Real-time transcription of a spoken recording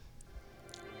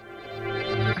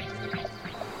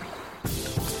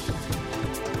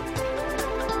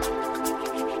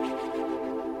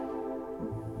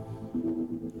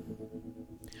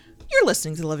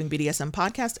listening to the Loving BDSM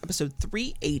podcast, episode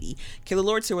 380. Kayla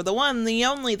Lords here with the one, the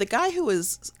only, the guy who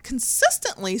is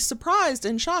consistently surprised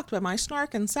and shocked by my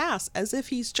snark and sass as if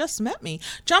he's just met me,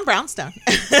 John Brownstone.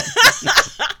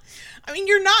 I mean,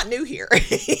 you're not new here.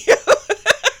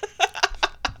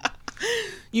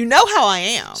 You know how I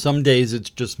am. Some days it's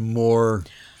just more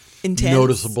intense,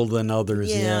 noticeable than others.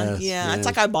 Yeah. Yes. It's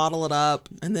like I bottle it up,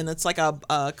 and then it's like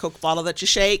a Coke bottle that you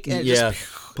shake. And it just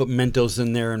put Mentos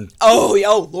in there and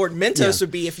oh Lord, Mentos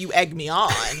would be if you egg me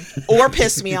on or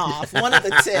piss me off, one of the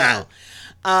two.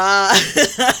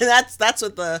 That's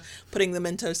what the putting the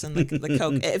Mentos in the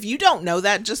Coke. If you don't know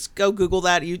that, just go Google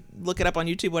that. You look it up on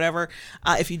YouTube, whatever.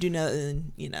 If you do know,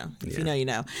 then you know. If you know, you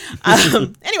know.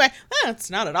 Anyway, that's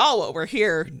not at all what we're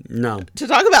here to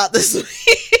talk about this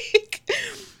week.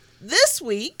 This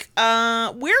week,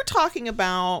 we're talking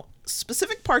about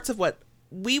specific parts of what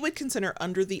we would consider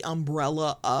under the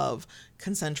umbrella of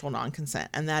consensual non-consent,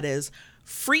 and that is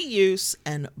free use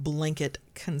and blanket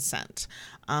consent.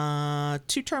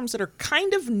 Two terms that are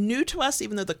kind of new to us,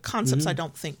 even though the concepts I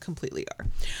don't think completely are.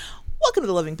 Welcome to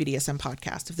the Loving BDSM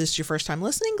podcast. If this is your first time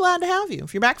listening, glad to have you.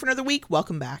 If you're back for another week,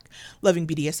 welcome back. Loving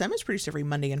BDSM is produced every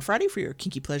Monday and Friday for your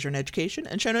kinky pleasure and education,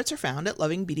 and show notes are found at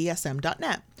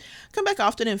lovingbdsm.net. Come back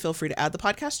often and feel free to add the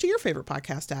podcast to your favorite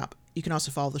podcast app. You can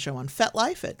also follow the show on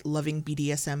FetLife at Loving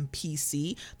BDSM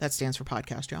PC. That stands for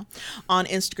podcast, y'all. On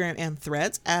Instagram and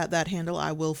Threads at that handle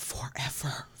I will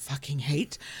forever fucking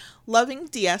hate. Loving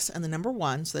DS and the number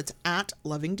 1, so that's at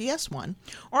Loving DS1,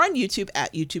 or on YouTube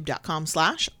at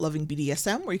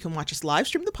youtube.com/LovingBDSM, where you can watch us live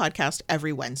stream the podcast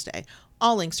every Wednesday.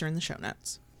 All links are in the show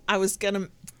notes. I was going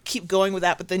to keep going with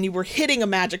that, but then you were hitting a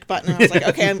magic button, and I was like,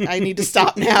 okay, I need to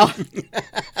stop now.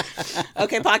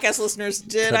 Okay, podcast listeners,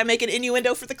 did I make an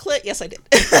innuendo for the clit? Yes, I did.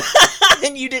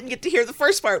 And you didn't get to hear the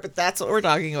first part, but that's what we're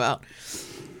talking about.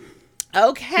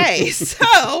 Okay,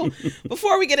 so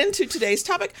before we get into today's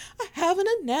topic, I have an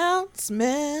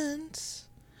announcement.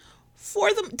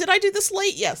 Did I do this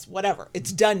late? Yes, whatever.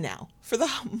 It's done now. For the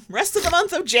rest of the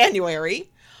month of January,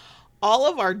 all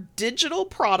of our digital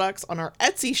products on our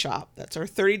Etsy shop, that's our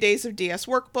 30 Days of DS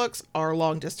workbooks, our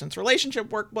long distance relationship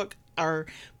workbook, our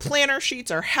planner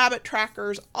sheets, our habit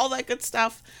trackers, all that good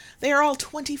stuff, they are all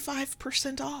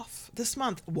 25% off this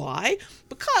month. Why?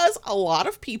 Because a lot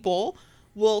of people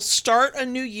will start a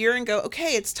new year and go,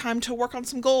 okay, it's time to work on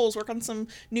some goals, work on some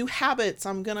new habits.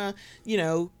 I'm gonna,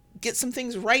 get some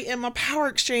things right in my power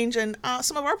exchange, and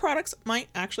some of our products might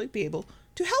actually be able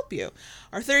to help you.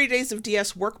 Our 30 Days of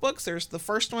DS workbooks, there's the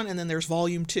first one, and then there's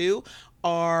volume 2,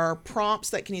 are prompts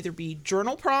that can either be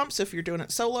journal prompts if you're doing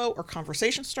it solo, or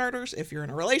conversation starters if you're in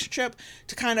a relationship,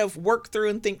 to kind of work through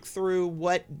and think through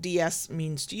what DS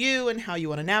means to you and how you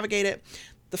want to navigate it.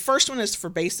 The first one is for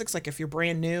basics, like if you're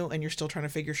brand new and you're still trying to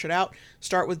figure shit out,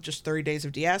 start with just 30 Days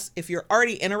of DS. If you're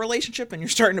already in a relationship and you're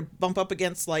starting to bump up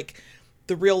against like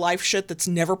the real life shit that's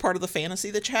never part of the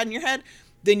fantasy that you had in your head,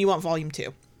 then you want volume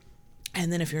 2.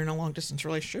 And then if you're in a long distance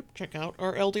relationship, check out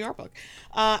our LDR book.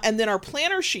 And then our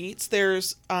planner sheets,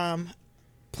 there's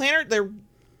planner, there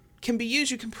can be used,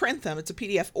 you can print them, it's a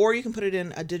PDF, or you can put it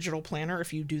in a digital planner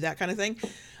if you do that kind of thing.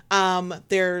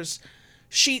 There's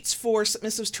sheets for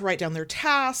submissives to write down their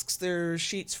tasks. There's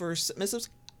sheets for submissives,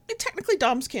 technically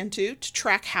doms can too, to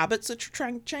track habits that you're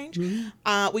trying to change.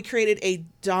 We created a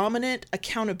dominant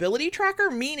accountability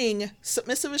tracker, meaning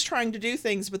submissive is trying to do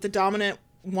things, but the dominant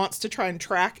wants to try and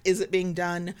track, is it being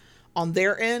done on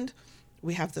their end?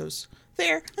 We have those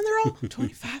there, and they're all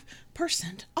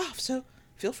 25% off. So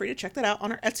feel free to check that out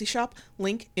on our Etsy shop,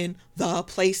 link in the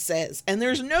places. And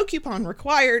there's no coupon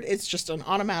required. It's just an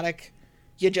automatic.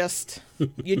 You just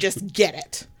get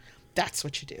it. That's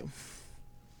what you do.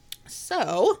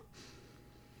 So,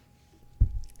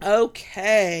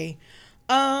 okay.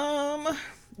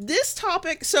 This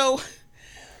topic, so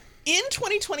in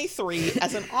 2023,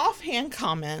 as an offhand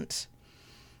comment,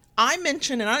 I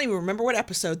mentioned, and I don't even remember what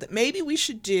episode, that maybe we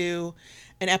should do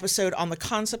an episode on the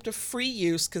concept of free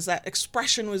use, because that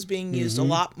expression was being used a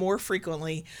lot more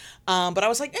frequently. But I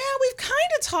was like, we've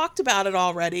kind of talked about it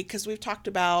already, because we've talked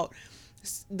about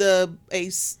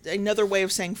another way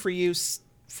of saying free use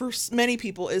for many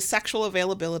people is sexual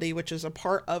availability, which is a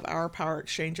part of our power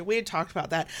exchange, and we had talked about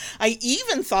that. I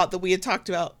even thought that we had talked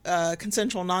about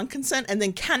consensual non-consent, and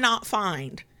then cannot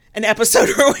find an episode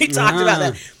where we talked about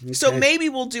that. Okay. So maybe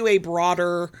we'll do a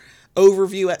broader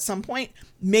overview at some point.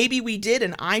 Maybe we did,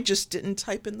 and I just didn't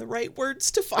type in the right words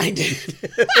to find it.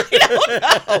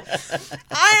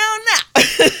 I don't know.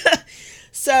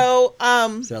 So,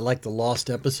 Is that like the lost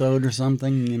episode or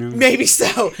something, you know? maybe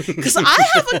so. Because I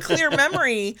have a clear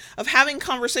memory of having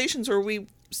conversations where we,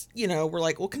 we're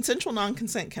like, well, consensual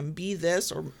non-consent can be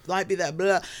this or might be that,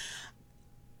 blah.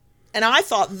 And I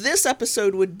thought this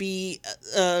episode would be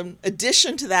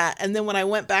addition to that. And then when I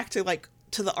went back to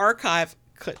the archive,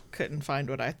 couldn't find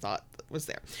what I thought was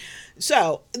there.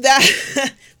 So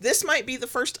that this might be the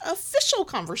first official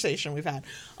conversation we've had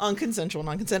on consensual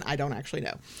non-consent. I don't actually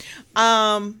know.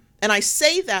 And I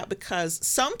say that because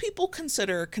some people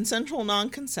consider consensual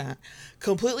non-consent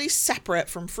completely separate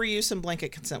from free use and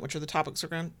blanket consent, which are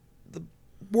the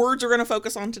words we're going to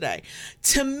focus on today.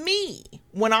 To me,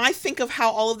 when I think of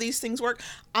how all of these things work,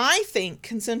 I think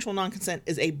consensual non-consent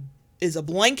is a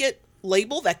blanket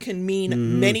label that can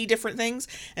mean many different things,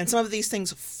 and some of these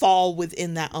things fall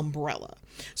within that umbrella.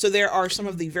 So there are some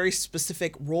of the very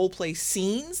specific role play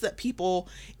scenes that people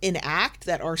enact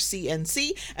that are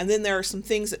CNC, and then there are some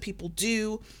things that people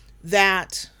do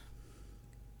that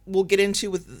we'll get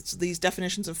into with these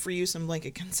definitions of free use and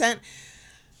blanket consent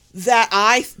that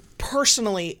I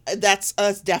personally, that's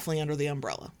us definitely under the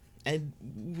umbrella, and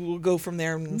we'll go from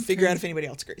there and figure out if anybody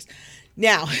else agrees.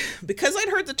 Now, because I'd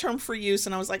heard the term free use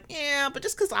and I was like, yeah, but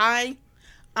just because I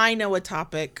know a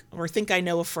topic or think I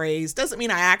know a phrase doesn't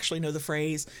mean I actually know the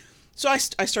phrase. So I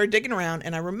started digging around,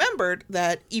 and I remembered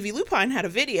that Evie Lupine had a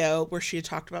video where she had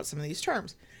talked about some of these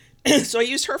terms. So I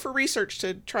used her for research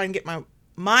to try and get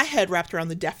my head wrapped around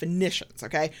the definitions,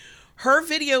 okay? Her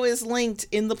video is linked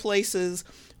in the places.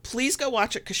 Please go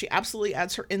watch it because she absolutely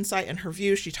adds her insight and her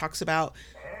view. She talks about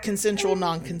consensual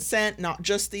non-consent, not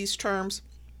just these terms.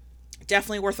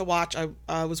 Definitely worth a watch.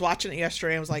 I was watching it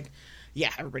yesterday and I was like,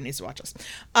 yeah, everybody needs to watch this.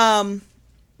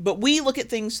 But we look at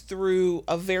things through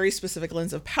a very specific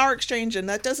lens of power exchange, and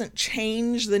that doesn't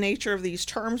change the nature of these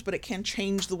terms, but it can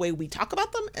change the way we talk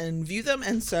about them and view them.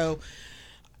 And so,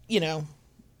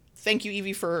 thank you,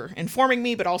 Evie, for informing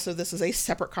me, but also this is a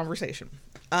separate conversation.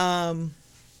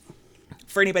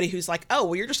 For anybody who's like, oh,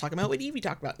 well, you're just talking about what Evie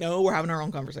talked about. No, we're having our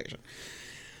own conversation.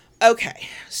 Okay,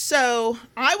 so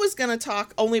I was going to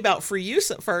talk only about free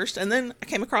use at first, and then I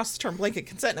came across the term blanket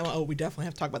consent, and I went, oh, we definitely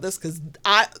have to talk about this, because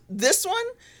this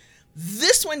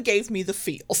one gave me the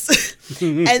feels,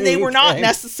 and they were not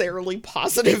necessarily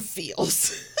positive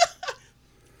feels.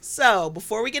 So,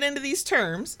 before we get into these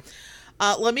terms,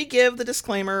 let me give the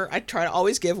disclaimer I try to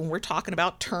always give when we're talking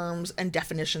about terms and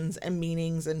definitions and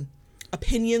meanings and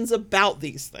opinions about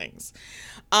these things.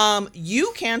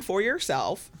 You can, for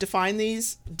yourself, define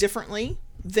these differently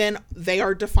than they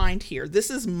are defined here. This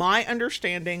is my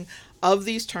understanding of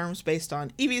these terms based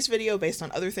on Evie's video, based on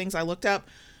other things I looked up.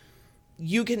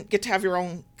 You can get to have your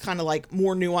own kind of like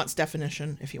more nuanced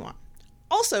definition if you want.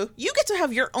 Also, you get to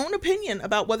have your own opinion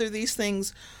about whether these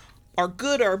things are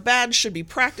good or bad, should be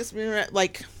practiced.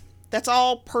 Like, that's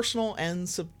all personal and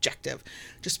subjective.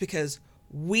 Just because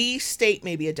we state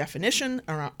maybe a definition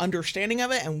or an understanding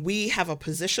of it, and we have a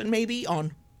position maybe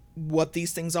on what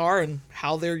these things are and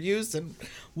how they're used and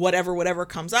whatever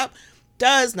comes up,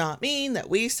 does not mean that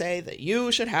we say that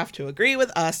you should have to agree with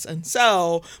us. And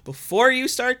so before you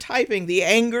start typing the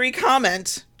angry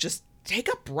comment, just take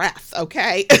a breath,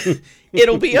 okay?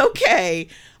 It'll be okay.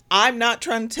 I'm not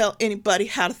trying to tell anybody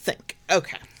how to think.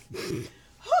 Okay.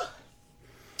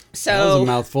 So that was a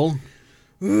mouthful.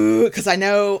 Because I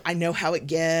know how it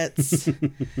gets.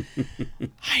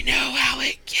 I know how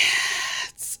it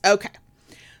gets. Okay.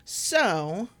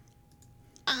 So,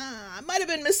 I might have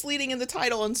been misleading in the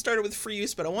title and started with free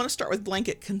use, but I want to start with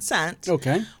blanket consent.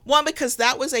 Okay. One, because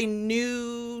that was a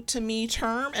new to me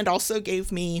term and also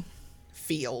gave me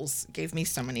feels. Gave me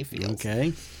so many feels.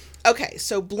 Okay. Okay,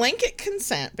 so blanket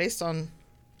consent, based on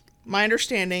my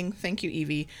understanding, thank you,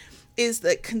 Evie, is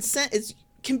that consent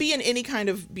can be in any kind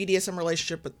of BDSM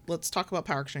relationship, but let's talk about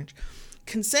power exchange.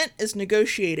 Consent is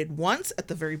negotiated once at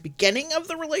the very beginning of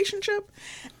the relationship,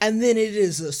 and then it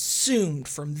is assumed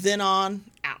from then on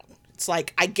out. It's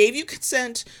like, I gave you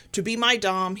consent to be my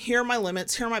dom, here are my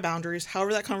limits, here are my boundaries,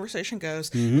 however that conversation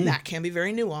goes. That can be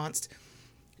very nuanced.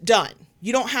 Done.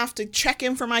 You don't have to check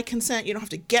in for my consent. You don't have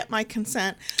to get my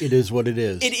consent. It is what it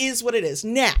is. It is what it is.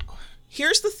 Now,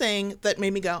 here's the thing that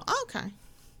made me go, oh, okay.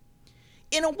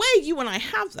 In a way, you and I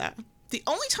have that. The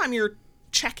only time you're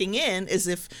checking in is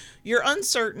if you're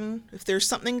uncertain, if there's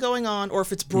something going on, or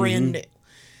if it's brand new.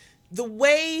 The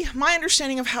way, my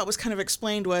understanding of how it was kind of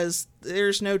explained was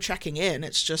there's no checking in.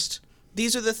 It's just,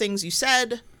 these are the things you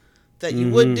said that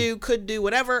you would do, could do,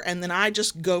 whatever, and then I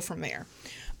just go from there.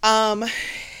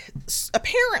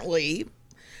 Apparently,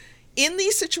 In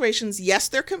these situations, yes,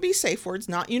 there can be safe words,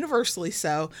 not universally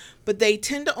so, but they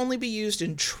tend to only be used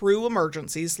in true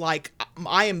emergencies, like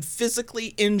I am physically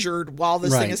injured while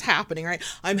this thing is happening, right?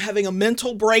 I'm having a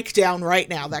mental breakdown right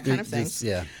now, that kind of thing.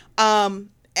 Yeah.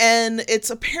 And it's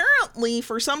apparently,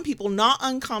 for some people, not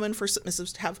uncommon for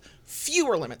submissives to have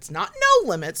fewer limits. Not no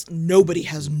limits. Nobody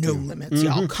has no limits,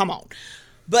 y'all. Come on.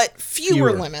 But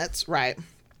fewer limits, right?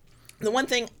 The one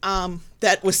thing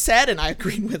that was said, and I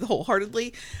agreed with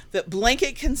wholeheartedly, that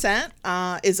blanket consent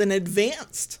is an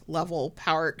advanced level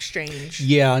power exchange.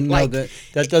 Yeah, no, like,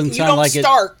 that doesn't sound like it. You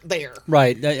don't start there.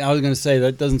 Right. I was going to say,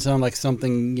 that doesn't sound like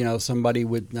something, somebody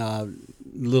with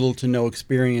little to no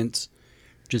experience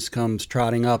just comes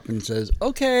trotting up and says,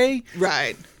 okay.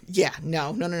 Right. Yeah.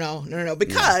 No.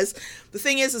 Because the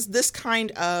thing is this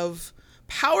kind of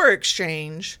power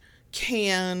exchange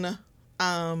can...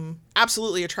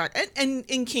 absolutely attract, and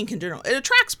in kink in general, it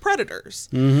attracts predators.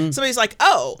 Somebody's like,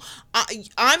 oh,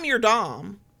 I'm your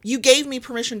dom. You gave me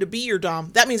permission to be your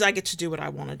dom. That means I get to do what I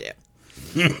want to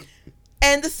do.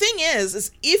 And the thing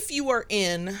is if you are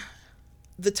in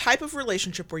the type of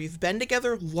relationship where you've been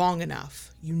together long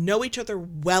enough, you know each other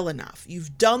well enough,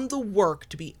 you've done the work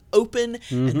to be open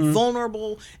and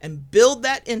vulnerable and build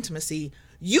that intimacy,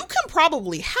 you can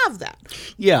probably have that.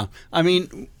 Yeah. I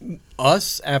mean,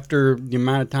 us, after the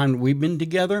amount of time we've been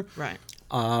together, right?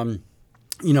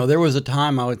 There was a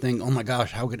time I would think, oh my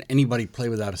gosh, how could anybody play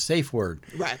without a safe word?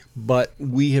 Right. But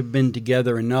we have been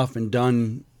together enough and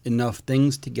done enough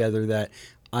things together that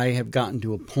I have gotten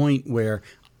to a point where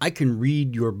I can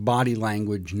read your body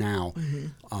language now.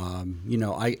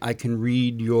 I can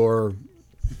read your...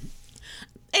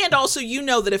 And also,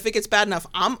 that if it gets bad enough,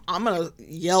 I'm going to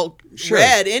yell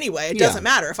red anyway. It doesn't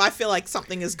matter. If I feel like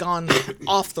something has gone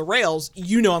off the rails,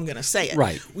 I'm going to say it.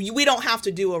 Right. We don't have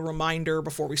to do a reminder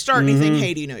before we start anything.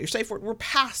 Hey, do you know your safe word? We're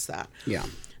past that. Yeah.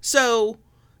 So,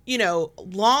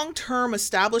 long-term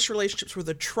established relationships where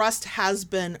the trust has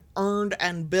been earned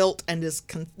and built and is,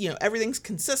 everything's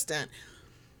consistent.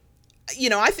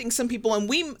 I think some people,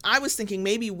 I was thinking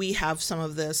maybe we have some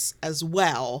of this as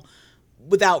well,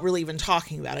 without really even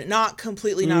talking about it. Not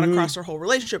completely, not across our whole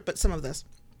relationship, but some of this.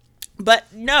 But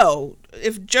no,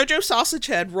 if JoJo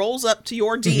Sausagehead rolls up to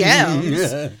your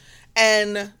DMs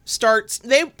and starts,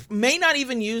 they may not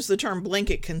even use the term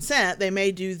blanket consent. They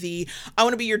may do I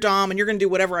want to be your dom and you're going to do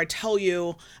whatever I tell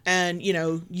you, and,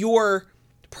 your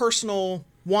personal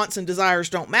wants and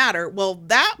desires don't matter. Well,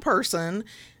 that person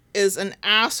is an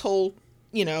asshole,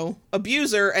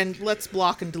 abuser, and let's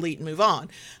block and delete and move on.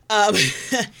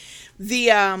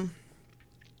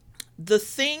 The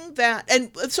thing that, and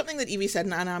it's something that Evie said,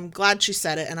 and I'm glad she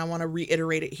said it, and I want to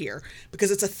reiterate it here because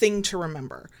it's a thing to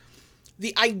remember.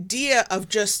 The idea of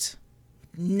just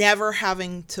never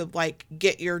having to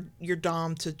get your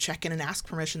dom to check in and ask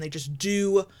permission. They just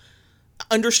do,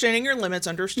 understanding your limits,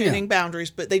 understanding boundaries,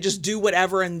 but they just do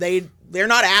whatever, and they're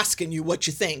not asking you what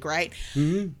you think, right?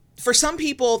 For some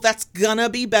people, that's gonna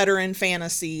be better in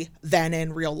fantasy than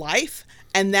in real life,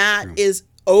 and that is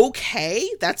okay.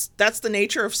 That's the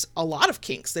nature of a lot of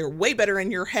kinks. They're way better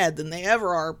in your head than they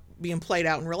ever are being played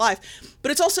out in real life. But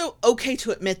it's also okay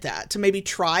to admit that, to maybe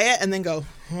try it and then go,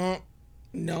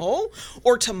 no,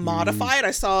 or to modify it. I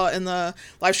saw in the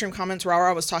live stream comments,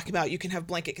 Rawa was talking about you can have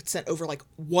blanket consent over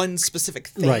one specific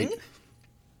thing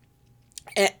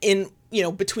in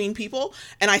between people,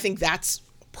 and I think that's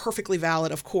perfectly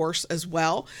valid, of course, as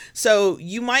well. So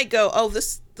you might go, oh,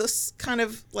 this kind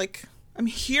of I'm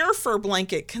here for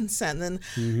blanket consent. Then,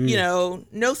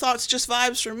 no thoughts, just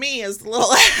vibes from me as the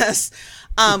little s.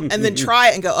 And then try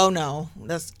it and go, oh no,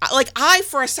 that's I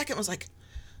for a second was like,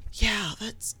 yeah,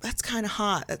 that's kind of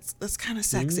hot. That's kind of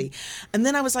sexy. And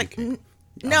then I was like,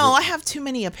 no, I have too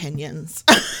many opinions.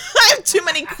 I have too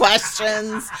many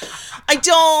questions. I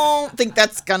don't think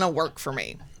that's gonna work for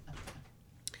me.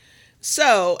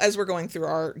 So, as we're going through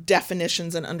our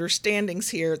definitions and understandings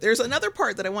here, there's another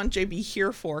part that I want JB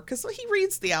here for, because he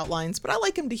reads the outlines, but I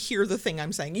like him to hear the thing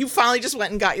I'm saying. You finally just went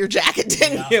and got your jacket,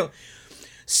 didn't you?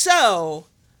 So,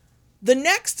 the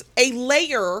next, a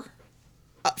layer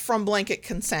from blanket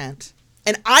consent,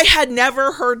 and I had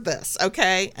never heard this,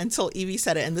 okay, until Evie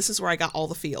said it, and this is where I got all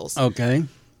the feels. Okay.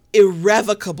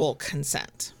 Irrevocable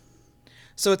consent.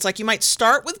 So, it's you might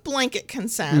start with blanket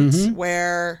consent,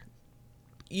 where...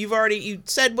 You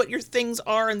said what your things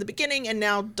are in the beginning, and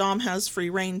now Dom has free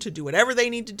reign to do whatever they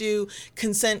need to do.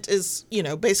 Consent is,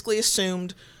 basically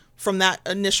assumed from that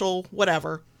initial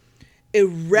whatever.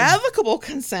 Irrevocable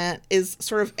consent is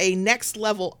sort of a next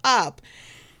level up.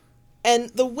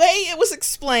 And the way it was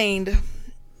explained,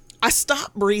 I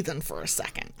stopped breathing for a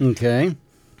second. Okay.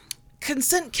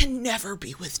 Consent can never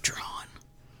be withdrawn.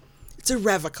 It's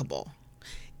irrevocable.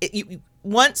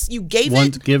 Once you gave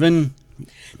Once given.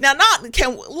 Now,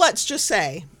 let's just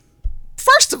say,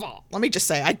 first of all, let me just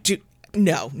say,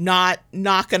 not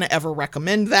going to ever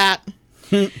recommend that.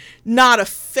 Not a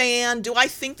fan. Do I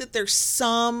think that there's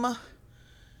some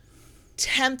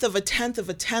tenth of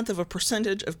a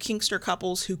percentage of Kinkster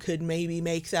couples who could maybe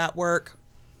make that work?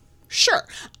 Sure.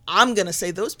 I'm going to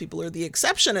say those people are the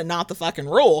exception and not the fucking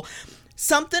rule.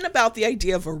 Something about the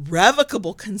idea of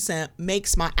irrevocable consent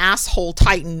makes my asshole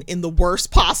tighten in the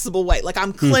worst possible way. Like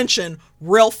I'm clenching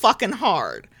real fucking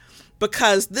hard.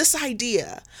 Because this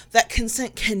idea that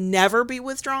consent can never be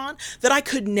withdrawn, that I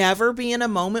could never be in a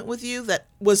moment with you that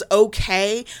was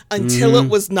okay until it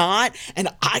was not, and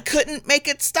I couldn't make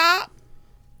it stop.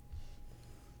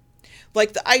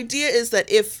 Like the idea is that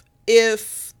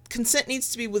if consent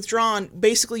needs to be withdrawn,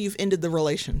 basically you've ended the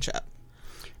relationship.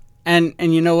 And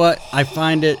you know what? I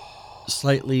find it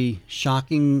slightly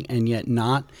shocking and yet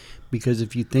not. Because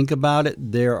if you think about it,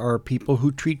 there are people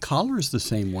who treat collars the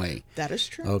same way. That is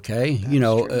true. Okay?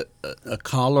 A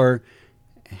collar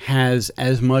has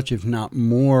as much, if not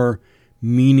more,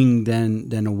 meaning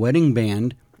than a wedding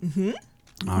band. Mm-hmm.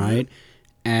 All right?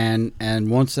 And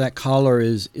once that collar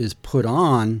is put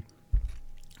on,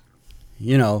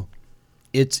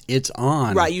 it's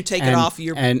on. Right, you take it off,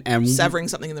 you're severing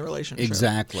something in the relationship.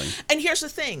 Exactly. And here's the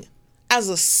thing. As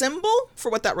a symbol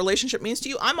for what that relationship means to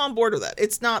you, I'm on board with that.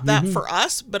 It's not that for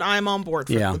us, but I'm on board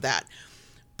with that.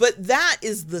 But that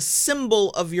is the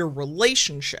symbol of your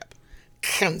relationship.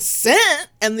 Consent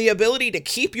and the ability to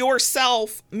keep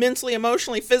yourself mentally,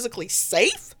 emotionally, physically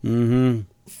safe?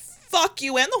 Fuck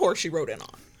you and the horse you rode in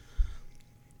on.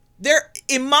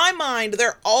 In my mind,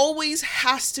 there always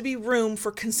has to be room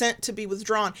for consent to be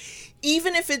withdrawn.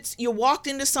 Even if it's you walked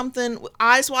into something with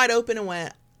eyes wide open and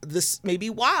went, this may be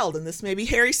wild and this may be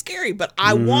hairy scary, but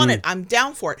I want it. I'm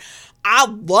down for it. I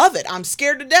love it. I'm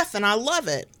scared to death and I love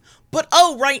it. But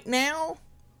right now,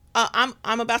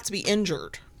 I'm about to be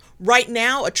injured. Right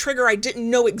now, a trigger I didn't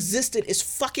know existed is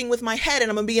fucking with my head,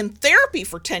 and I'm going to be in therapy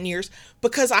for 10 years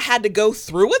because I had to go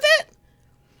through with it.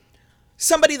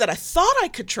 Somebody that I thought I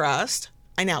could trust,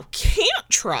 I now can't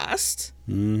trust.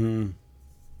 Mm-hmm.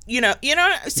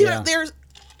 There's...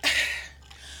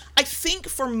 I think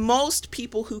for most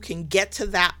people who can get to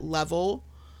that level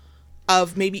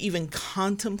of maybe even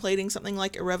contemplating something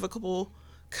like irrevocable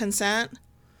consent,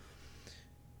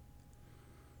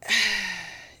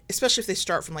 especially if they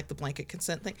start from like the blanket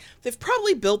consent thing, they've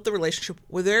probably built the relationship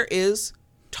where there is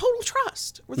total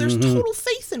trust, where there's total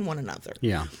faith in one another.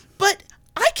 Yeah. But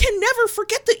I can never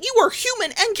forget that you are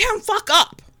human and can fuck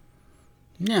up.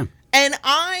 Yeah. And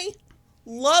I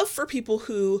love for people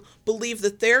who believe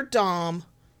that their dom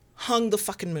hung the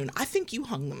fucking moon. I think you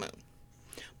hung the moon.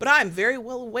 But I'm very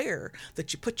well aware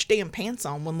that you put your damn pants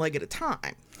on one leg at a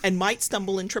time and might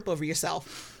stumble and trip over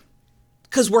yourself.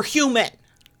 Because we're human.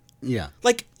 Yeah.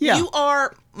 You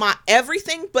are my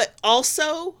everything, but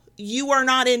also you are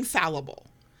not infallible.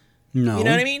 No. You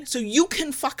know what I mean? So you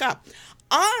can fuck up.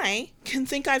 I can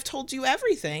think I've told you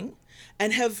everything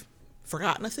and have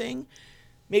forgotten a thing.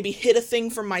 Maybe hid a thing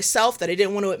from myself that I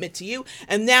didn't want to admit to you.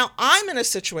 And now I'm in a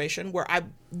situation where I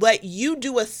let you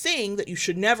do a thing that you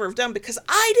should never have done because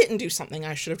I didn't do something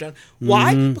I should have done.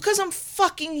 Why? Because I'm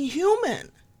fucking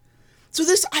human. So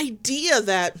this idea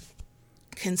that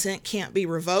consent can't be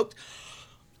revoked.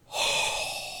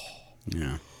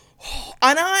 Yeah.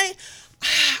 And I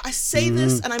say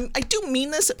this, and I do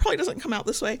mean this. It probably doesn't come out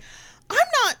this way. I'm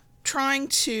not trying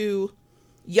to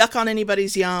yuck on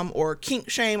anybody's yum or kink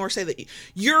shame or say that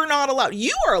you're not allowed.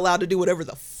 You are allowed to do whatever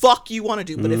the fuck you want to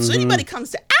do. But if anybody comes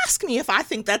to ask me if I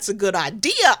think that's a good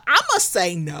idea, I must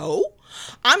say no.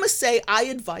 I must say I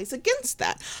advise against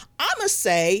that. I must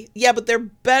say, yeah, but there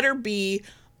better be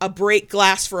a break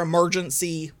glass for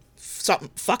emergency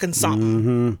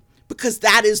something. Because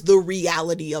that is the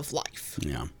reality of life.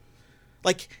 Yeah.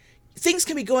 Like, things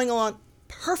can be going on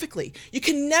perfectly. You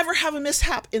can never have a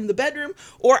mishap in the bedroom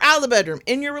or out of the bedroom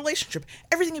in your relationship.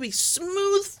 Everything can be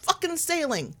smooth fucking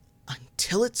sailing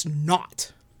until it's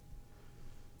not.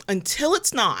 Until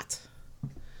it's not.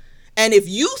 And if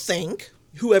you think,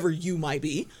 whoever you might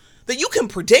be, that you can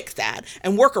predict that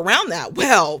and work around that,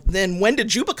 well, then when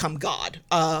did you become God?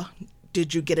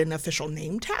 Did you get an official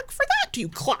name tag for that? Do you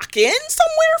clock in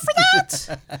somewhere for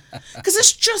that? Because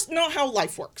it's just not how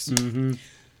life works.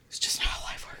 It's just not how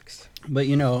life works. But,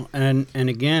 and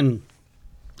again,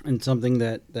 and something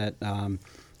that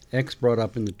X brought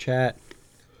up in the chat,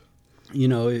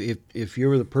 if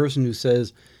you're the person who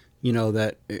says,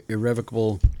 that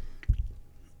irrevocable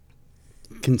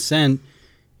consent,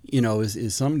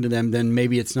 is something to them, then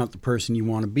maybe it's not the person you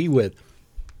want to be with.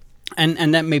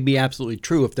 And that may be absolutely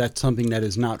true if that's something that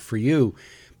is not for you.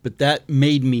 But that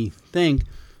made me think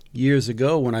years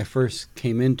ago when I first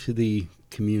came into the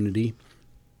community,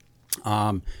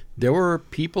 there were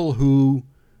people who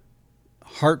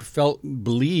heartfelt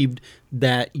believed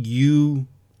that you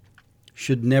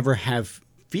should never have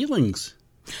feelings.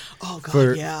 Oh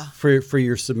God, for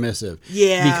your submissive.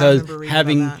 Yeah, because I remember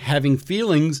reading about that. having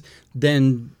feelings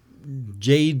then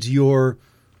jades your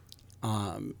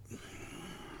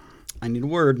I need a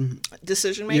word.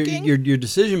 Decision making. Your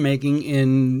decision making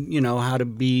in how to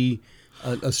be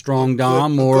a strong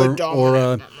dom good or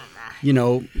a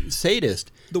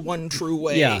sadist. The one true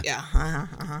way. Yeah.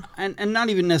 Yeah. And not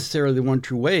even necessarily the one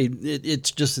true way.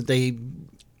 It's just that they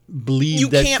believe You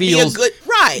that can't feels be a good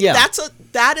right. Yeah.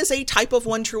 That is a type of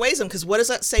one true waysm, because what does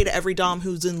that say to every dom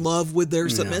who's in love with their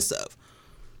submissive?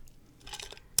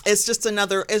 It's just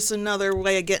another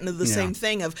way of getting to the same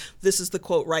thing of this is the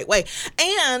quote right way.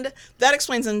 And that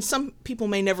explains, and some people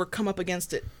may never come up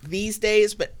against it these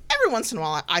days, but every once in a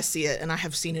while I see it, and I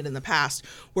have seen it in the past,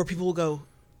 where people will go,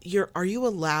 are you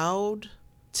allowed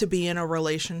to be in a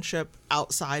relationship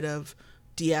outside of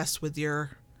DS with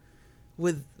your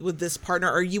with this partner?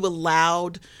 Are you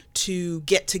allowed to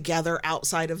get together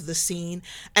outside of the scene?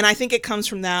 And I think it comes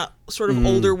from that sort of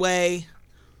older way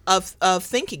of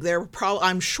thinking.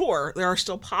 I'm sure there are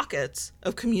still pockets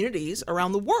of communities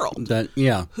around the world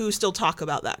who still talk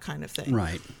about that kind of thing.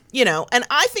 Right. And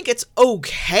I think it's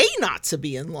okay not to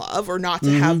be in love or not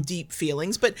to have deep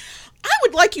feelings, but I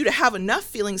would like you to have enough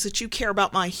feelings that you care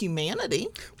about my humanity.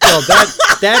 Well,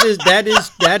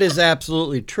 that is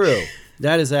absolutely true.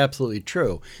 That is absolutely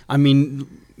true. I mean,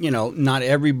 not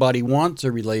everybody wants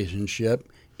a relationship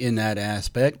in that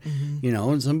aspect,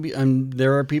 and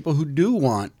there are people who do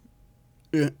want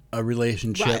a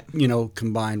relationship, right.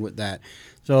 Combined with that.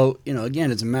 So,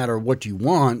 again, it's a matter of what you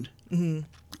want.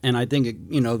 And I think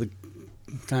the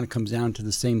kind of comes down to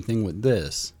the same thing with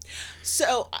this.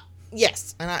 So,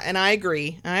 yes, and I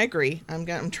agree.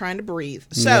 I'm trying to breathe.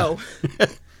 So,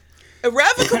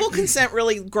 irrevocable consent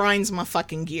really grinds my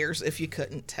fucking gears, if you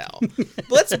couldn't tell.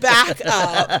 Let's back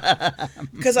up,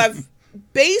 because I've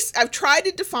tried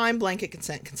to define blanket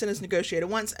consent. Consent is negotiated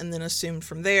once and then assumed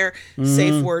from there.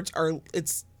 Safe words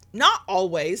it's not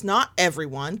always, not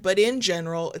everyone, but in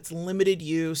general, it's limited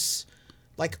use.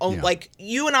 Like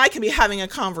you and I can be having a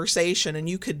conversation and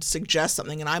you could suggest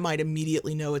something and I might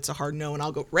immediately know it's a hard no and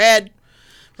I'll go red,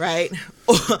 right?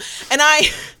 And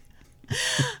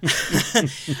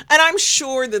I'm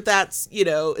sure that's,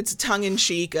 it's tongue in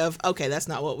cheek of, okay, that's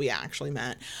not what we actually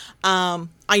meant.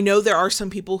 I know there are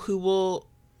some people who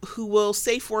will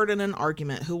safe word in an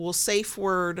argument, who will safe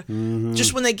word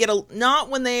just when they not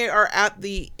when they are at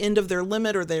the end of their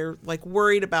limit or they're like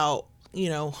worried about,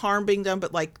 harm being done,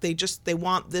 but like they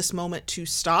want this moment to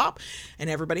stop, and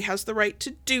everybody has the right to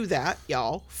do that,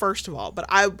 y'all, first of all. But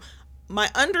my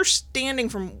understanding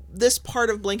from this part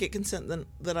of blanket consent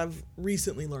that I've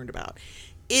recently learned about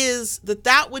is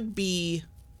that would be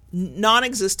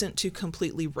non-existent to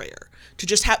completely rare, to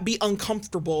just be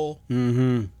uncomfortable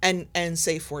and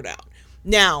safe word out.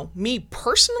 Now, me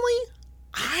personally,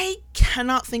 I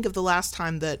cannot think of the last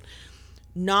time that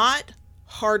not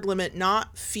hard limit,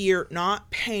 not fear, not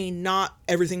pain, not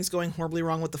everything's going horribly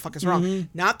wrong, what the fuck is wrong,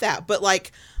 not that, but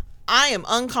like I am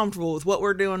uncomfortable with what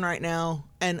we're doing right now,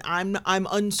 and I'm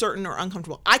uncertain or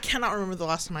uncomfortable. I cannot remember the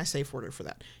last time I safe worded for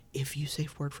that. If you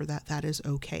safe word for that, that is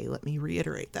okay. Let me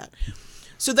reiterate that.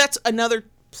 So that's another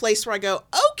place where I go,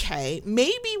 okay,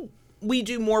 maybe we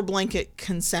do more blanket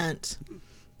consent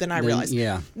than I realized.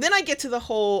 Yeah. Then I get to the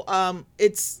whole,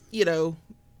 it's,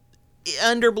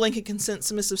 under blanket consent,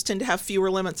 submissives tend to have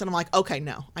fewer limits. And I'm like, okay,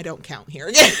 no, I don't count here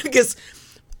again, because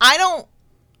I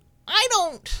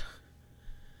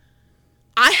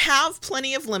have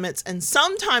plenty of limits, and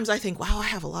sometimes I think, wow, I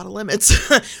have a lot of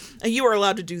limits. You are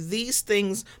allowed to do these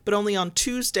things, but only on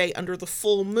Tuesday under the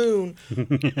full moon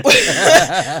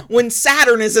when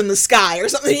Saturn is in the sky or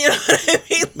something, you know what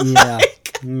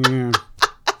I mean? Yeah.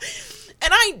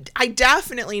 And I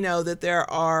definitely know that there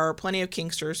are plenty of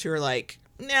kinksters who are like,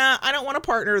 nah, I don't want a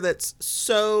partner that's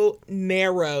so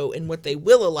narrow in what they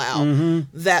will allow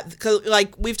that, cause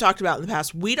like we've talked about in the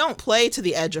past, we don't play to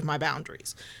the edge of my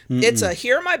boundaries. It's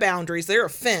here are my boundaries. They're a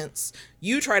fence.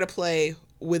 You try to play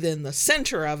within the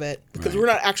center of it, because we're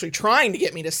not actually trying to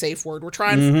get me to safe word. We're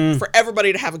trying for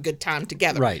everybody to have a good time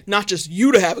together. Right. Not just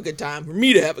you to have a good time, for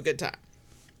me to have a good time.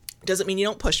 Doesn't mean you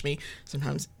don't push me.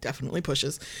 Sometimes definitely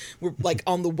pushes. We're like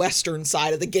on the western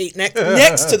side of the gate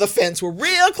next to the fence. We're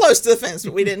real close to the fence,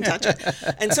 but we didn't touch it.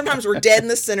 And sometimes we're dead in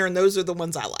the center, and those are the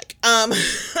ones I like.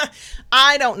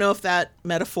 I don't know if that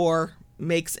metaphor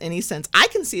makes any sense. I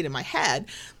can see it in my head.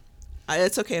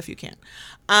 It's okay if you can't.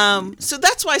 So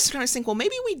that's why I sometimes think, well,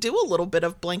 maybe we do a little bit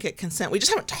of blanket consent. We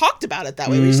just haven't talked about it that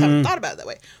way. We just haven't thought about it that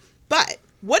way. But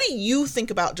what do you think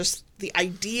about just the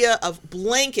idea of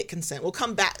blanket consent? We'll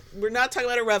come back. We're not talking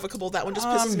about irrevocable. That one just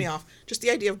pisses me off. Just the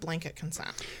idea of blanket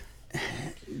consent.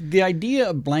 The idea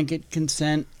of blanket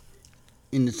consent,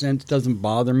 in a sense, doesn't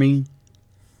bother me.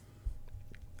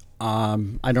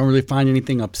 I don't really find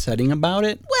anything upsetting about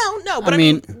it. Well, no, but I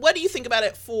mean, what do you think about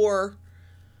it for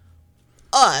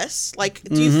us? Like,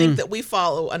 do you think that we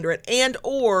follow under it? And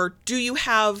or do you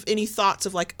have any thoughts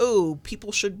of like, oh,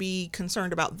 people should be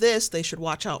concerned about this, they should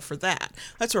watch out for that?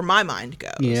 That's where my mind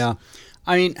goes. Yeah.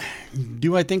 I mean,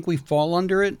 do I think we fall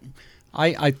under it?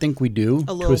 I think we do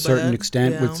to a certain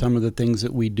extent with some of the things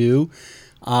that we do.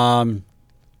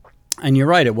 And you're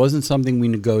right, it wasn't something we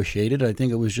negotiated. I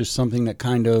think it was just something that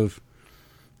kind of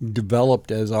developed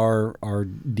as our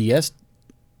DS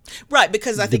right,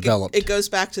 because I think it goes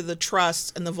back to the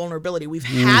trust and the vulnerability. We've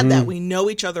had that. We know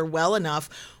each other well enough.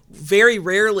 Very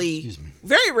rarely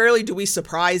do we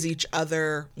surprise each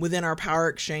other within our power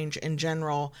exchange in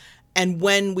general. And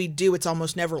when we do, it's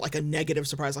almost never like a negative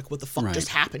surprise, like what the fuck just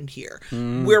happened here.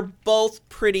 We're both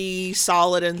pretty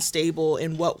solid and stable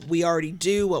in what we already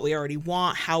do, what we already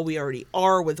want, how we already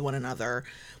are with one another.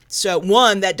 So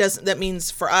one, that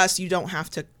means for us, you don't have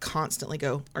to constantly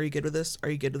go, are you good with this? Are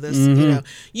you good with this? You know,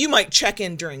 you might check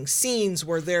in during scenes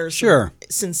where there's some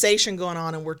sensation going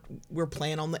on and we're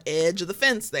playing on the edge of the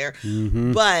fence there.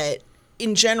 But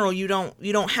in general, you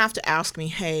don't have to ask me,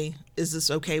 hey, is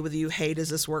this okay with you? Hey, does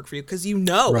this work for you? Because you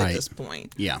know at this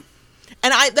point. Yeah.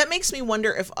 And that makes me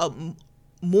wonder if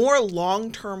more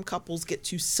long-term couples get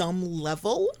to some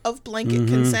level of blanket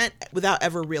consent without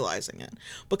ever realizing it.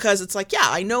 Because it's like, yeah,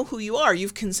 I know who you are.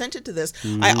 You've consented to this.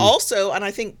 I also, and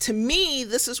I think to me,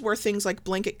 this is where things like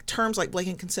terms like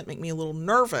blanket consent make me a little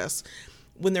nervous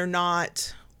when they're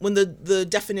not, when the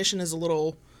definition is a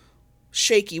little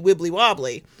shaky, wibbly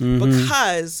wobbly,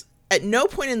 because at no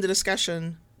point in the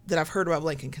discussion that I've heard about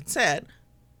blanket consent,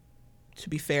 to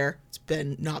be fair, it's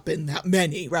not been that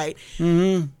many, right?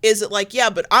 Is it like, yeah,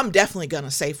 but I'm definitely going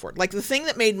to safe word. Like the thing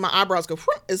that made my eyebrows go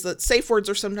is that safe words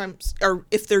are sometimes, or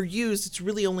if they're used, it's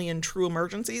really only in true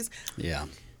emergencies. Yeah.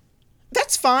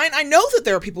 That's fine. I know that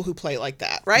there are people who play like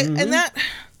that, right? And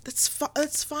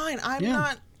that's fine.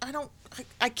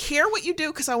 I care what you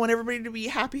do because I want everybody to be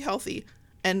happy, healthy,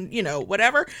 and, you know,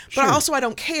 whatever. But I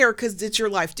don't care because it's your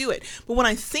life. Do it. But when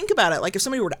I think about it, like if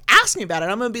somebody were to ask me about it,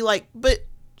 I'm going to be like, but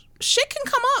shit can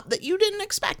come up that you didn't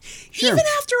expect. Even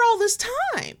after all this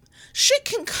time, shit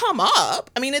can come up.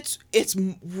 I mean, it's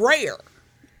rare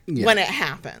when it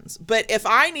happens. But if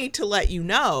I need to let you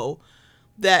know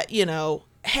that, you know,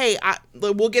 hey,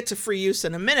 we'll get to free use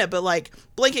in a minute, but like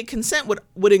blanket consent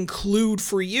would include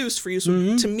free use. Free use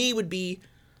to me would be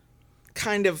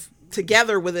kind of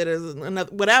together with it as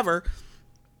another, whatever.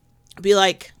 Be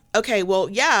like, okay, well,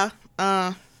 yeah,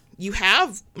 you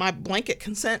have my blanket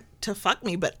consent to fuck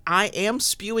me, but I am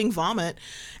spewing vomit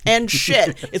and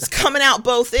shit. It's coming out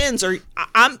both ends. Or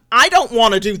I don't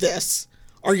want to do this.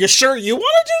 Are you sure you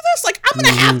want to do this? Like, I'm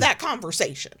going to have that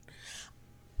conversation.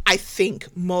 I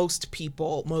think most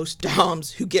people, most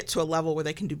doms who get to a level where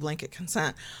they can do blanket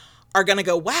consent are going to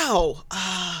go, wow,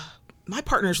 my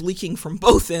partner's leaking from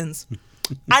both ends.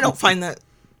 I don't find that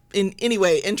in any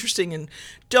way interesting and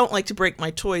don't like to break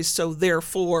my toys. So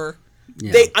therefore,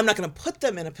 I'm not going to put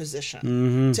them in a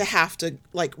position to have to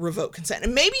like revoke consent.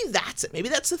 And maybe that's it. Maybe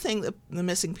that's the thing, the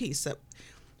missing piece, that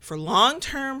for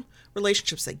long-term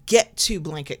relationships that get to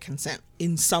blanket consent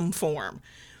in some form,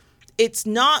 it's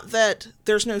not that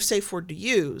there's no safe word to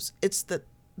use. It's that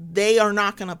they are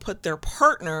not going to put their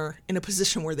partner in a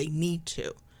position where they need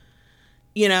to.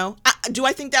 You know, do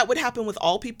I think that would happen with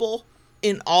all people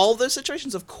in all those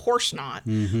situations? Of course not.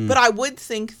 But I would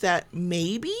think that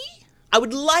maybe, I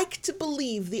would like to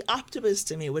believe, the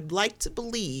optimist in me would like to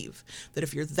believe that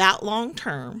if you're that long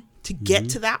term to get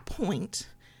to that point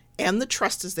and the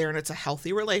trust is there and it's a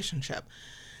healthy relationship,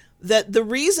 that the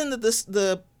reason that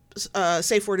the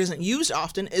safe word isn't used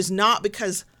often is not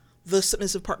because the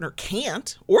submissive partner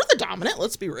can't, or the dominant,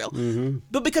 let's be real,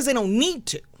 but because they don't need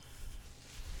to.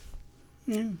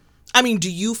 I mean, do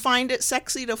you find it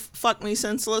sexy to fuck me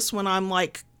senseless when I'm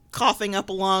like coughing up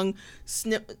a lung,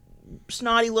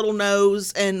 snotty little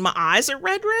nose, and my eyes are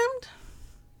red rimmed?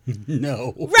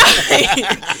 No.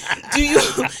 Right.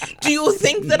 Do you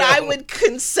think that I would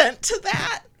consent to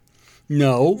that?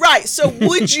 No. Right. So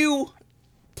would you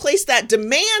place that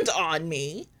demand on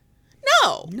me?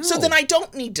 No. So then I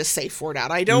don't need to safe word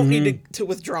out. I don't need to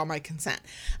withdraw my consent.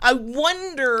 I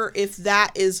wonder if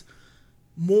that is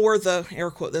more the, air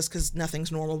quote this because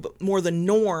nothing's normal, but more the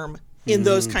norm in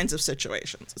those kinds of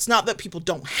situations. It's not that people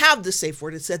don't have the safe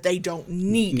word, it's that they don't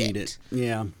need it.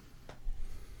 Yeah.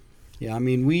 Yeah, I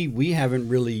mean, we haven't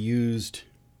really used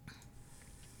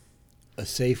a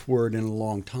safe word in a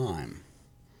long time,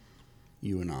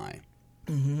 you and I.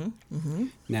 Mm-hmm. Mm-hmm.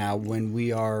 Now, when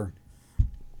we are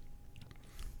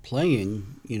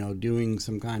playing, doing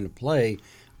some kind of play,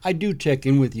 I do check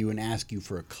in with you and ask you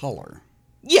for a color.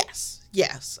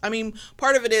 Yes. I mean,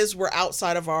 part of it is we're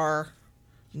outside of our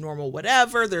normal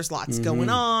whatever. There's lots going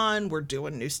on. We're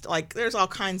doing new stuff. Like, there's all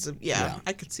kinds of, yeah,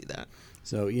 I could see that.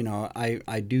 So,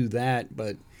 I do that.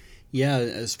 But, yeah,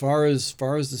 as far as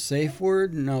the safe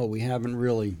word, no, we haven't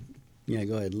really. Yeah,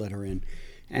 go ahead, let her in.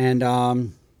 And,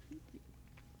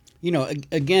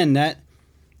 again,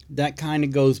 that kind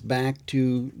of goes back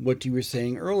to what you were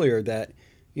saying earlier, that,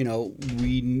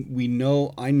 we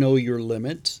know, I know your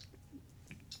limits.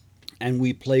 And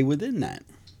we play within that.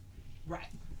 Right.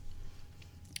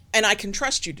 And I can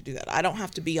trust you to do that. I don't have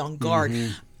to be on guard.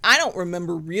 I don't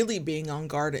remember really being on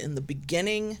guard in the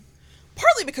beginning.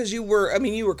 Partly because you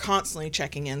were constantly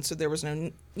checking in. So there was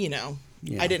no,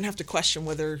 I didn't have to question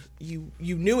whether you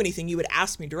knew anything. You would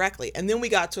ask me directly. And then we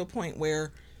got to a point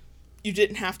where you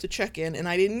didn't have to check in. And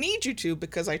I didn't need you to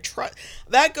because I trust.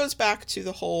 That goes back to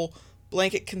the whole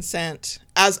blanket consent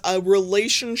as a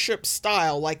relationship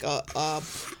style, like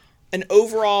an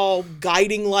overall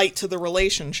guiding light to the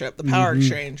relationship, the power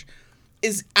exchange,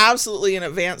 is absolutely an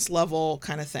advanced level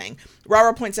kind of thing.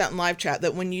 Rara points out in live chat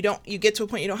that when you get to a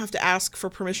point you don't have to ask for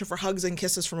permission for hugs and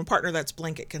kisses from a partner, that's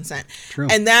blanket consent. True.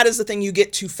 And that is the thing you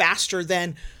get to faster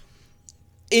than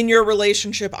in your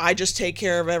relationship, I just take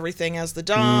care of everything as the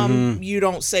dom. You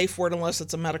don't safe word unless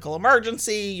it's a medical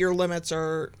emergency. Your limits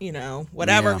are,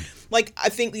 whatever. Yeah. Like, I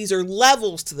think these are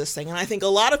levels to this thing. And I think a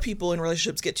lot of people in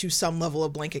relationships get to some level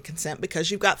of blanket consent because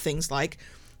you've got things like,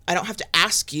 I don't have to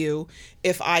ask you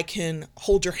if I can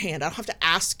hold your hand. I don't have to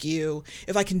ask you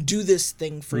if I can do this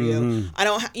thing for you. I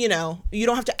don't, you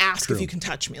don't have to ask if you can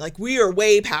touch me. Like, we are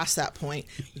way past that point.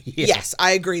 Yeah. Yes,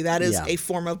 I agree. That is a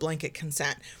form of blanket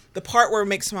consent. The part where it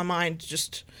makes my mind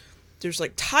just, there's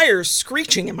like tires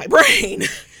screeching in my brain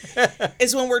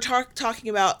is when we're talking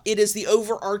about it is the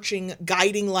overarching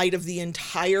guiding light of the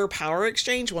entire power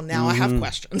exchange. Well, now I have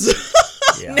questions.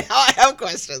 Now I have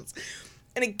questions.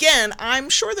 And again, I'm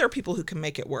sure there are people who can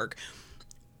make it work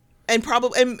and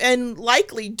probably and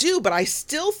likely do, but I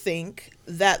still think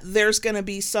that there's going to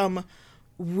be some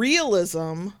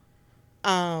realism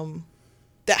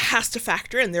that has to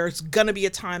factor in. There's going to be a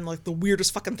time like the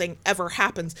weirdest fucking thing ever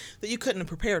happens that you couldn't have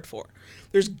prepared for.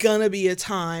 There's going to be a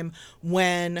time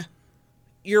when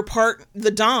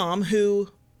the dom who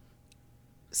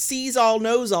sees all,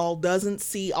 knows all, doesn't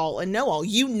see all and know all.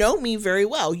 You know me very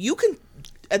well. You can,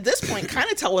 at this point, kind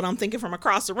of tell what I'm thinking from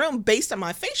across the room based on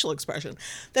my facial expression.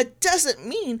 That doesn't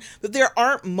mean that there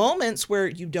aren't moments where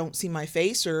you don't see my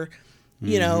face or,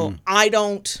 I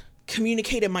don't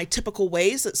communicate in my typical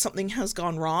ways that something has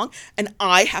gone wrong, and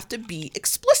I have to be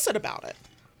explicit about it,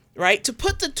 right? To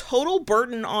put the total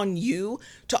burden on you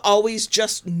to always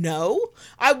just know,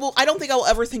 I don't think I will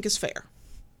ever think is fair.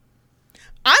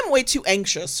 I'm way too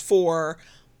anxious for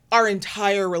our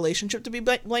entire relationship to be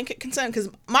blanket consent because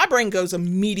my brain goes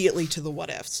immediately to the what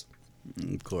ifs.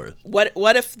 Of course.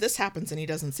 What if this happens and he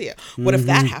doesn't see it? What if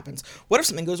that happens? What if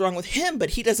something goes wrong with him but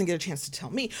he doesn't get a chance to tell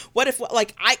me? What if,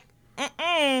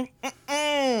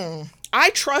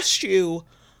 I trust you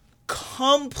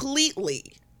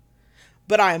completely,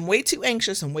 but I am way too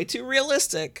anxious and way too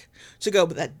realistic to go,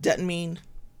 but that doesn't mean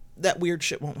that weird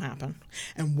shit won't happen.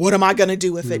 And what am I going to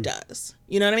do if it does?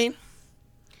 You know what I mean?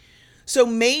 So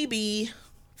maybe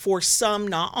for some,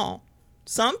 not all,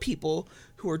 some people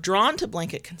who are drawn to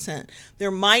blanket consent,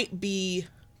 there might be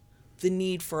the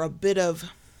need for a bit of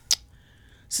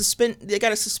they got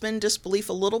to suspend disbelief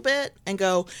a little bit and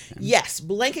go, yes,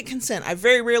 blanket consent. I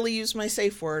very rarely use my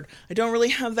safe word. I don't really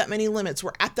have that many limits.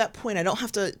 We're at that point. We don't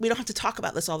have to talk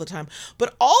about this all the time.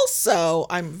 But also,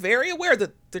 I'm very aware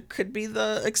that there could be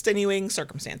the extenuating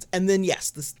circumstance. And then, yes,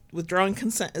 this withdrawing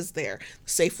consent is there. The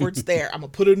safe word's there. I'm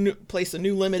going to place a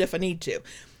new limit if I need to.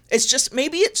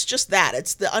 Maybe it's just that.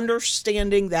 It's the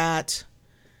understanding that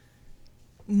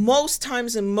most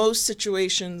times in most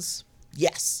situations,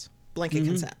 yes, blanket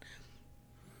consent.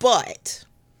 But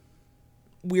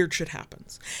weird shit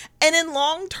happens. And in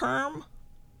long-term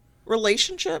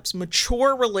relationships,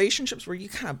 mature relationships where you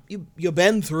kind of, you've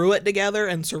been through it together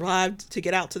and survived to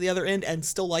get out to the other end and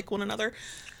still like one another.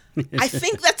 I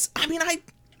think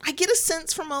I get a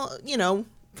sense from,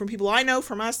 from people I know,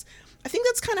 from us. I think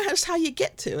that's kind of just how you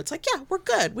get to. It's like, yeah, we're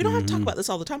good. We don't have to talk about this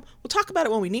all the time. We'll talk about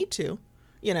it when we need to.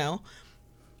 you know.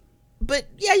 But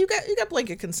yeah, you got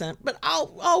blanket consent. But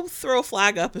I'll throw a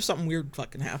flag up if something weird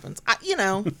fucking happens.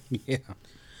 Yeah.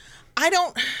 I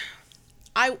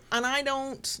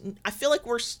feel like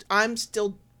I'm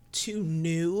still too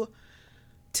new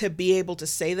to be able to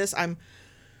say this.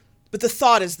 But the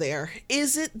thought is there.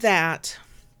 Is it that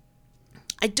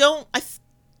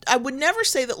I would never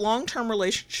say that long-term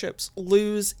relationships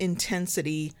lose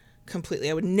intensity completely.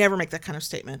 I would never make that kind of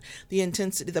statement. The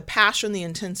intensity, the passion, the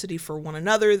intensity for one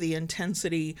another, the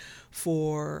intensity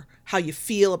for how you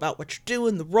feel about what you're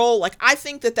doing, the role. Like, I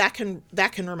think that can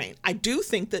remain. I do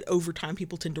think that over time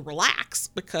people tend to relax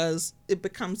because it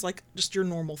becomes like just your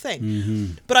normal thing.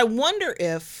 Mm-hmm. But I wonder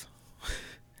if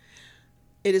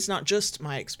it is not just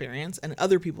my experience, and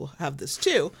other people have this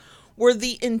too, where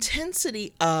the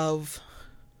intensity of,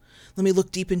 let me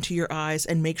look deep into your eyes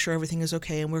and make sure everything is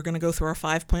okay, and we're going to go through our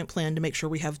 5-point plan to make sure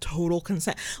we have total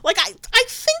consent. Like, I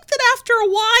think that after a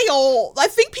while, I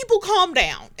think people calm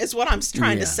down, is what I'm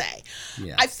trying to say.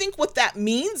 Yeah. I think what that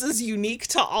means is unique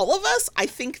to all of us. I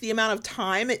think the amount of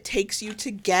time it takes you to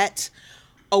get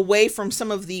away from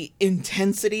some of the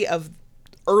intensity of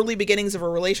early beginnings of a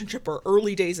relationship or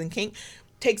early days in kink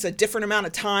takes a different amount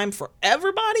of time for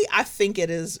everybody. I think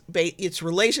it's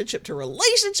relationship to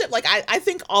relationship. Like, I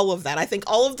think all of that. I think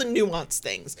all of the nuanced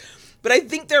things. But I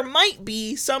think there might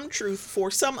be some truth for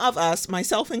some of us,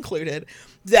 myself included,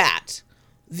 that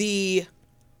the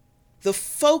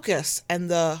focus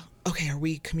and okay, are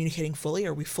we communicating fully?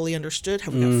 Are we fully understood?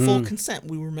 Have we got full consent?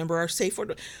 We remember our safe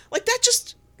word? Like, that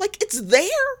just, like, it's there,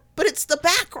 but it's the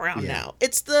background now.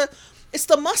 It's the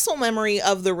muscle memory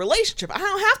of the relationship. I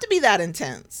don't have to be that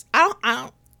intense. I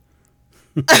don't.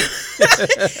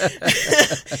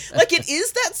 Like, it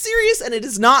is that serious and it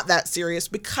is not that serious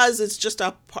because it's just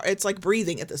it's like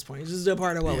breathing at this point. It's just a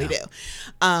part of what we do.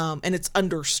 And it's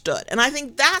understood. And I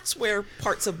think that's where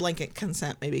parts of blanket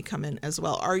consent maybe come in as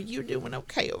well. Are you doing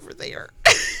okay over there?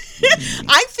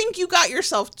 I think you got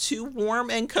yourself too warm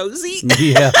and cozy.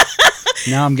 Yeah.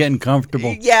 Now I'm getting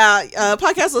comfortable. Yeah.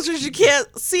 Podcast listeners, you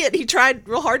can't see it. He tried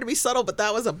real hard to be subtle, but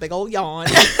that was a big old yawn.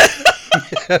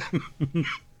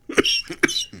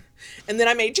 And then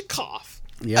I made you cough.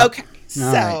 Yep. Okay.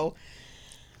 So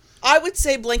I would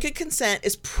say blanket consent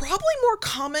is probably more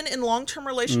common in long-term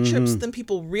relationships than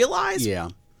people realize. Yeah.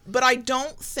 But I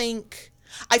think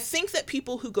that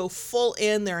people who go full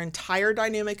in, their entire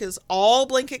dynamic is all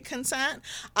blanket consent.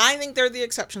 I think they're the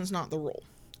exceptions, not the rule,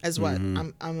 is what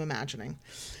I'm imagining.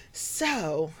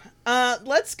 So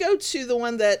let's go to the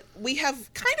one that we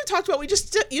have kind of talked about. We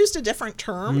just used a different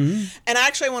term. And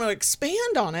actually I want to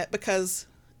expand on it because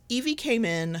Evie came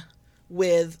in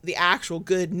with the actual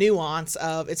good nuance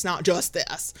of it's not just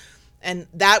this. And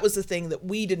that was the thing that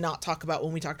we did not talk about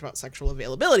when we talked about sexual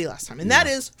availability last time. And that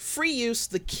is free use,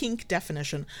 the kink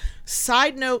definition.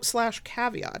 Side note /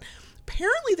 caveat.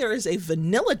 Apparently there is a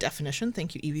vanilla definition,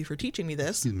 thank you, Evie, for teaching me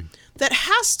this, that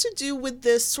has to do with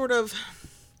this sort of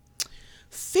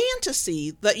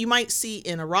fantasy that you might see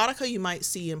in erotica, you might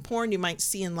see in porn, you might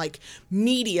see in like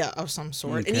media of some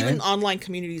sort, and even online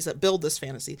communities that build this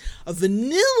fantasy. A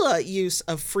vanilla use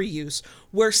of free use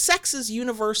where sex is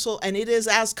universal and it is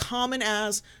as common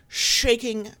as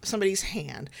shaking somebody's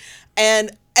hand.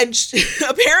 And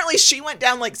apparently she went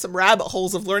down like some rabbit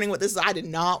holes of learning what this is. I did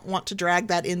not want to drag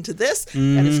that into this.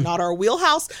 That is not our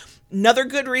wheelhouse. Another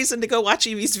good reason to go watch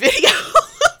Evie's video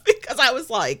because I was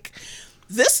like,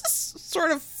 this is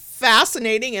sort of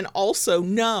fascinating, and also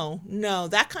no,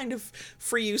 that kind of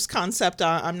free use concept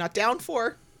I'm not down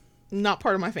for, not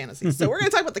part of my fantasy. So we're going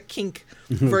to talk about the kink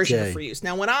version of free use.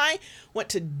 Now, when I went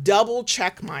to double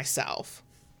check myself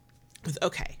with,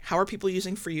 okay, how are people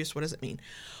using free use? What does it mean?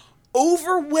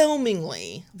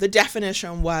 Overwhelmingly, the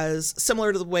definition was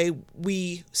similar to the way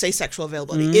we say sexual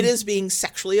availability. It is being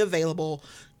sexually available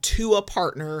to a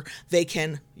partner. They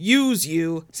can use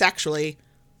you sexually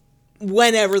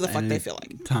whenever the fuck they feel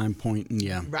like. Time point,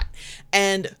 yeah. Right.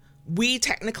 And we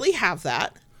technically have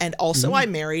that. And also I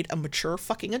married a mature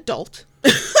fucking adult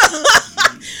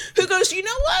who goes, you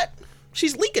know what?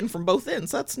 She's leaking from both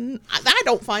ends. I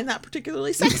don't find that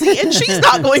particularly sexy. And she's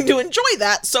not going to enjoy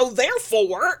that. So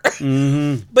therefore,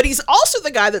 but he's also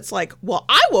the guy that's like, well,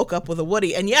 I woke up with a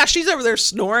Woody and yeah, she's over there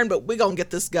snoring, but we're going to get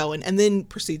this going. And then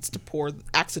proceeds to pour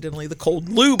accidentally the cold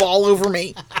lube all over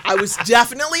me. I was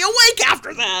definitely awake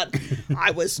after that.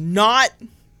 I was not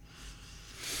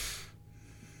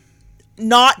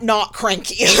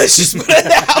cranky. Let's just put it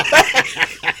that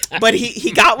way. But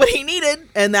he got what he needed,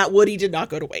 and that Woody did not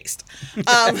go to waste.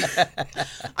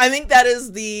 I think that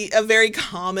is a very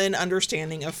common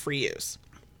understanding of free use.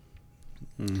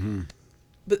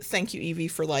 The but thank you, Evie,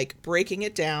 for like breaking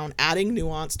it down, adding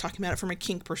nuance, talking about it from a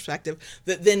kink perspective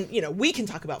that then, you know, we can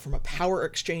talk about from a power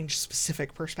exchange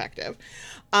specific perspective.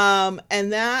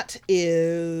 And that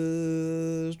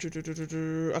is,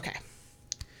 okay.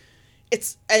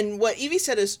 And what Evie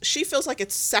said is she feels like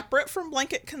it's separate from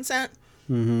blanket consent.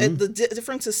 Mm-hmm. The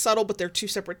difference is subtle, but they're two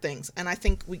separate things. And I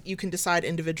think you can decide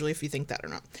individually if you think that or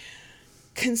not.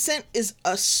 Consent is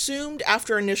assumed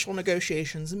after initial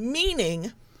negotiations,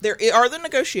 meaning there are the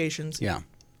negotiations. Yeah.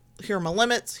 Here are my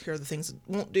limits. Here are the things I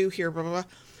won't do. Here, blah, blah, blah.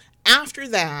 After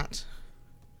that,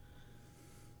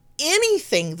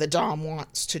 anything the Dom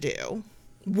wants to do,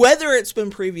 whether it's been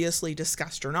previously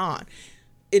discussed or not,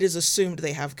 it is assumed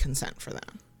they have consent for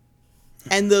that.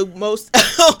 And the most...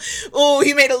 oh,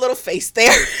 he made a little face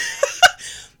there.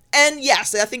 And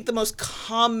yes, I think the most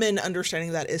common understanding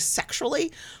of that is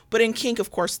sexually. But in kink, of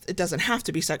course, it doesn't have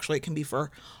to be sexually. It can be for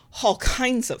all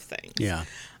kinds of things. Yeah.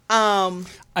 I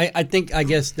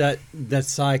guess that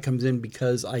side comes in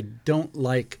because I don't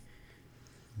like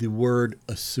the word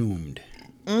assumed.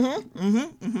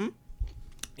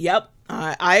 Yep,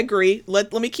 I agree.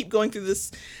 Let me keep going through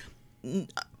this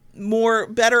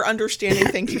better understanding.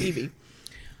 Thank you, Evie.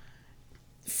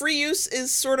 Free use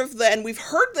is sort of and we've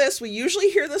heard this, we usually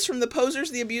hear this from the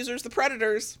posers, the abusers, the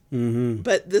predators,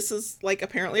 but this is like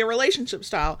apparently a relationship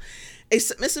style. A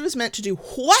submissive is meant to do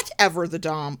whatever the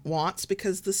Dom wants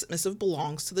because the submissive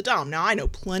belongs to the Dom. Now, I know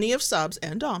plenty of subs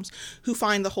and Doms who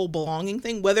find the whole belonging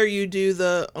thing, whether you do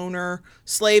the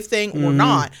owner-slave thing or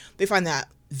not, they find that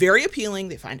very appealing.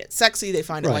 They find it sexy. They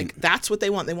find it like that's what they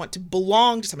want. They want to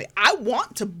belong to somebody. I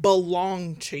want to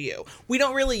belong to you. We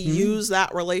don't really use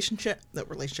that language term,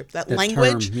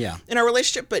 in our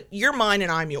relationship, but you're mine and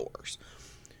I'm yours.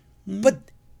 But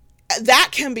that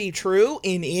can be true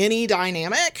in any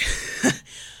dynamic.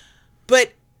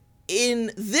 But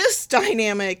in this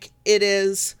dynamic, it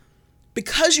is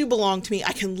because you belong to me,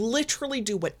 I can literally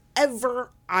do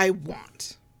whatever I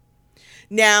want.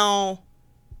 Now,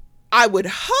 I would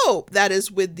hope that is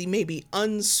with the maybe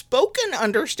unspoken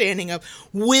understanding of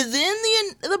within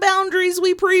the boundaries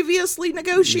we previously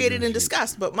negotiated and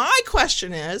discussed. But my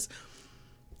question is,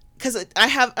 because I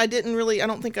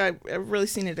don't think I've really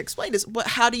seen it explained, is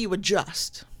how do you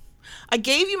adjust? I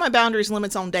gave you my boundaries and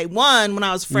limits on day one when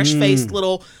I was a fresh-faced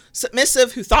little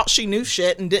submissive who thought she knew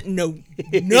shit and didn't know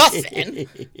nothing.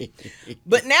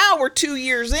 But now we're 2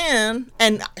 years in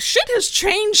and shit has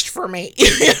changed for me.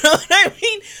 You know what I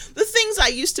mean? The things I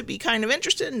used to be kind of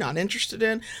interested in, not interested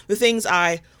in. The things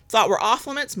I thought were off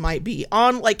limits might be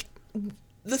on. Like,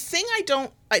 the thing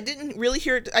I didn't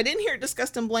hear it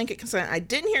discussed in blanket consent. I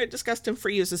didn't hear it discussed in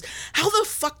free use is how the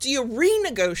fuck do you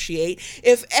renegotiate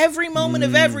if every moment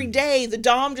of every day the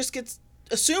Dom just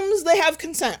assumes they have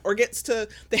consent or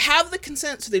they have the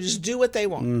consent, so they just do what they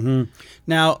want. Mm-hmm.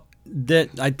 Now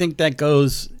I think that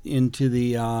goes into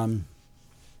the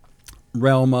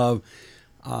realm of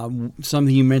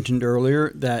something you mentioned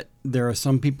earlier, that there are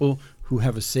some people who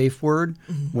have a safe word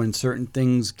when certain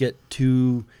things get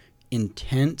too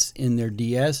intense in their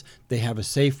DS. They have a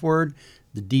safe word.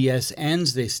 The DS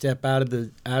ends. They step out of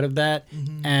that,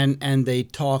 and they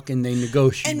talk and they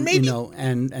negotiate,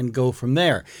 and and go from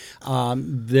there.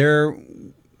 There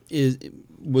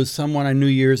was someone I knew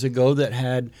years ago that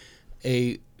had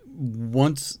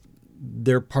once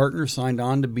their partner signed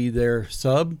on to be their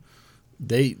sub,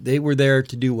 they were there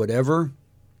to do whatever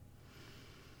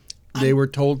they were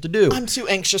told to do. I'm too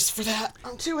anxious for that.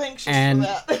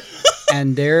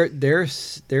 And their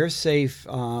safe,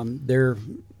 their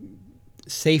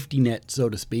safety net, so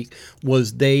to speak,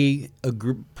 was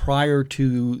prior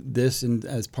to this, and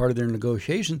as part of their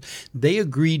negotiations, they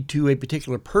agreed to a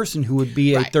particular person who would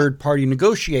be a third-party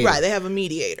negotiator. Right, they have a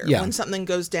mediator when something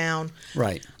goes down.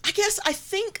 Right. I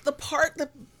think the part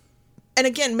that, and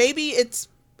again, maybe it's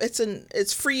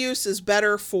free use is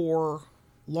better for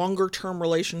longer-term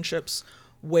relationships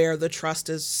where the trust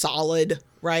is solid,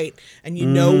 right? And you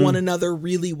know one another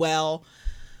really well.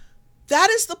 That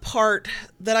is the part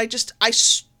that I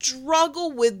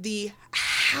struggle with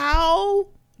how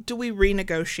do we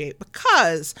renegotiate?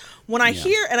 Because when I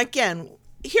hear, and again,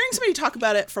 hearing somebody talk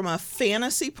about it from a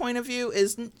fantasy point of view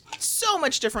is so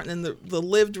much different than the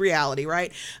lived reality,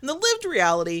 right? And the lived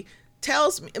reality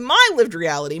tells me, my lived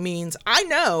reality means I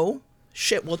know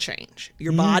shit will change.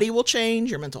 Your body will change.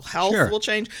 Your mental health will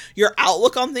change. Your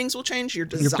outlook on things will change. Your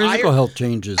desire. Your physical health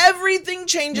changes. Everything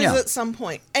changes at some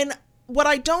point. And what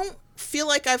I don't feel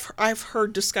like I've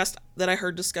heard discussed, that I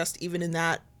heard discussed even in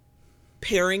that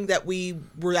pairing that we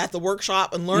were at the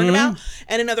workshop and learned about,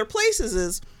 and in other places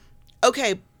is,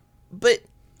 okay, but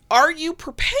are you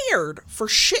prepared for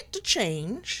shit to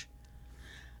change?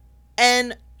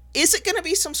 And is it going to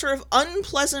be some sort of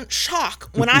unpleasant shock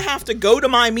when I have to go to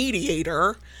my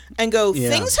mediator and go,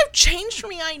 things have changed for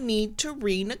me, I need to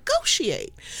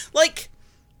renegotiate? Like,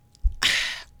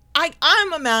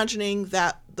 I'm imagining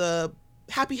that the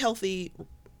happy, healthy,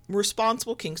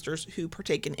 responsible kinksters who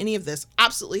partake in any of this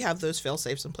absolutely have those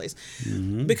fail-safes in place.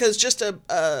 Because just a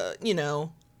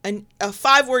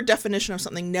 5-word definition of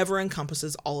something never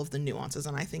encompasses all of the nuances.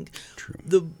 And I think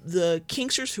the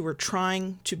kinksters who are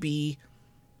trying to be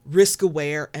risk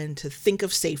aware and to think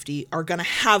of safety are going to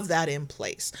have that in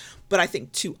place. But I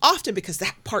think too often, because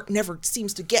that part never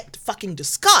seems to get fucking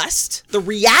discussed, the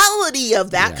reality of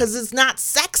that, because it's not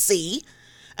sexy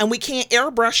and we can't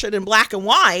airbrush it in black and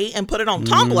white and put it on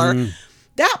Tumblr,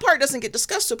 that part doesn't get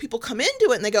discussed. So people come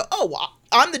into it and they go, oh, well,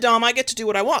 I'm the dom, I get to do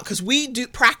what I want because we do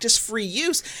practice free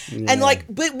use. And like,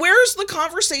 but where's the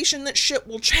conversation that shit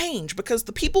will change? Because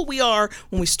the people we are,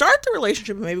 when we start the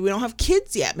relationship, maybe we don't have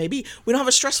kids yet. Maybe we don't have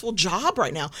a stressful job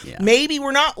right now. Maybe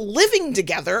we're not living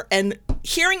together and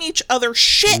hearing each other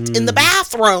shit in the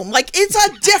bathroom. Like, it's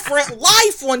a different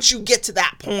life once you get to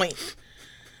that point,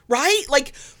 right?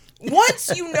 Like, once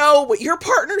you know what your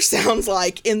partner sounds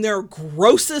like in their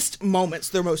grossest moments,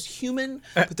 their most human,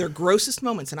 but their grossest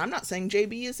moments. And I'm not saying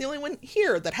JB is the only one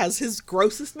here that has his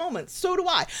grossest moments. So do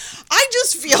I. I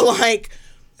just feel like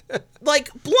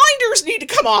blinders need to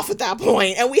come off at that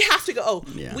point, and we have to go,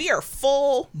 we are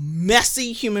full,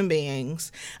 messy human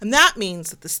beings. And that means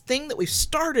that this thing that we've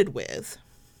started with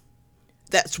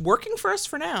that's working for us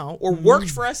for now, or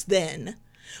worked for us then,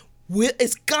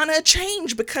 it's gonna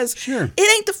change, because it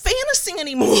ain't the fantasy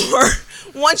anymore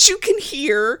once you can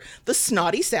hear the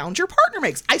snotty sounds your partner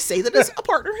makes. I say that as a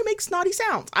partner who makes snotty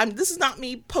sounds. This is not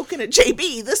me poking at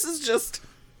JB. This is just,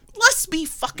 let's be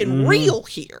fucking real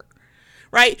here,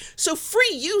 right? So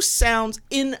free use sounds,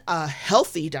 in a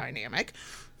healthy dynamic,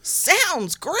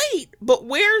 sounds great, but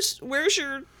where's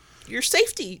your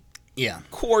safety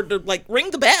cord to like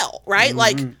ring the bell, right?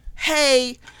 Like,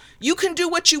 hey, you can do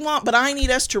what you want, but I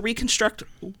need us to reconstruct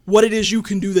what it is you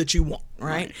can do that you want,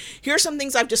 right? Here's some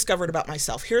things I've discovered about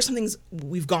myself. Here's some things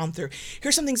we've gone through.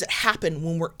 Here's some things that happen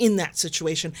when we're in that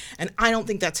situation, and I don't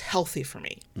think that's healthy for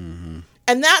me. And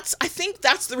I think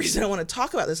that's the reason I want to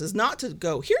talk about this, is not to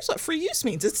go, here's what free use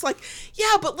means. It's like,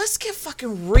 yeah, but let's get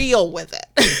fucking real with it.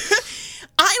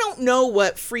 I don't know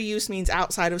what free use means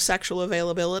outside of sexual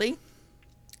availability.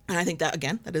 And I think that,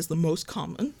 again, that is the most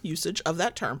common usage of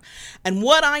that term. And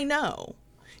what I know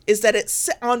is that it's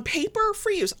on paper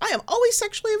free use. I am always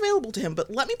sexually available to him, but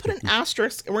let me put an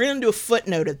asterisk, and we're going to do a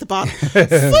footnote at the bottom.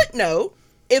 Footnote,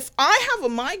 if I have a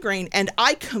migraine and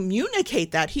I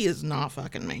communicate that, he is not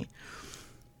fucking me.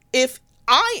 If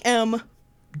I am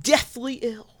deathly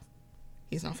ill,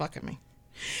 he's not fucking me.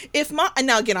 And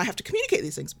now again, I have to communicate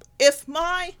these things. If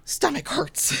my stomach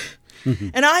hurts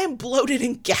and I am bloated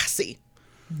and gassy,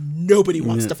 nobody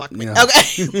wants to fuck me.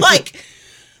 Okay. like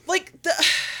the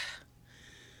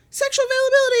sexual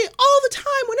availability all the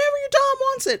time, whenever your dom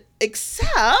wants it,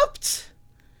 except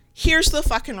here's the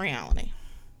fucking reality.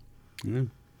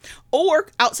 Or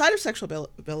outside of sexual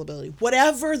availability,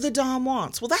 whatever the dom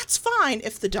wants. Well, that's fine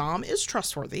if the dom is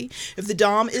trustworthy, if the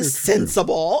dom is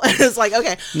sensible, and it's like,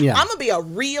 okay, I'm gonna be a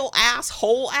real ass,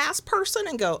 whole ass person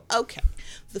and go, okay,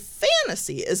 the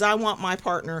fantasy is I want my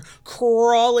partner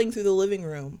crawling through the living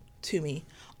room to me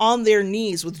on their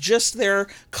knees with just their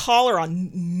collar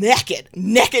on, naked.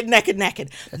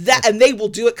 That, and they will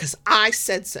do it because I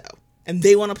said so, and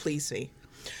they want to please me.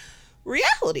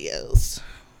 Reality is,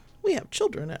 we have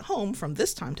children at home from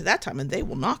this time to that time, and they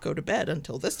will not go to bed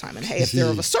until this time. And hey, if they're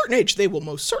of a certain age, they will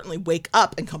most certainly wake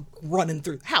up and come running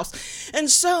through the house. And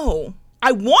so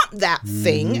I want that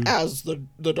thing as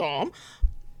the dom,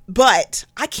 but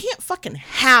I can't fucking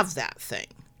have that thing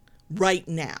right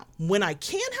now. When I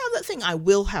can have that thing, I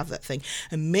will have that thing.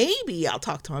 And maybe I'll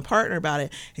talk to my partner about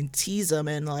it and tease him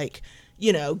and like,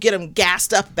 you know, get him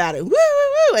gassed up about it. Woo, woo,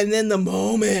 woo. And then the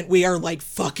moment we are like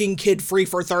fucking kid free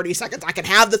for 30 seconds, I can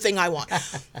have the thing I want.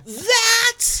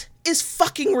 That is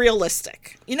fucking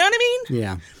realistic. You know what I mean?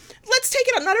 Yeah. Let's take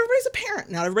it on. Not everybody's a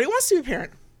parent. Not everybody wants to be a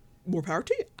parent. More power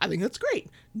to you. I think that's great.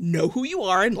 Know who you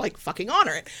are and like fucking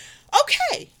honor it.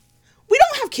 Okay. We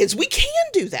don't have kids. We can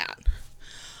do that.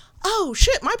 Oh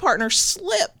shit, my partner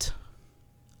slipped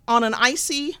on an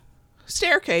icy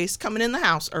staircase coming in the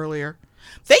house earlier.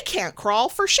 They can't crawl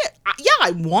for shit.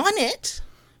 I want it.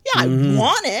 Yeah, I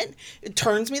want it. It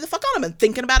turns me the fuck on. I've been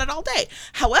thinking about it all day.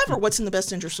 However, what's in the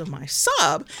best interest of my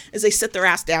sub is they sit their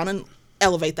ass down and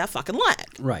elevate that fucking leg.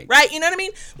 Right. Right? You know what I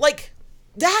mean? Like,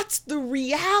 that's the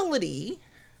reality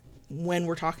when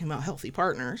we're talking about healthy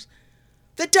partners.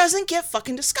 that doesn't get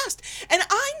fucking discussed. And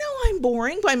I know I'm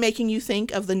boring by making you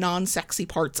think of the non-sexy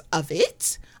parts of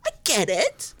it. I get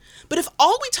it. But if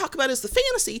all we talk about is the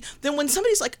fantasy, then when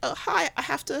somebody's like, oh, hi,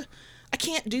 I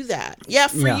can't do that. Yeah,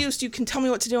 free use, you can tell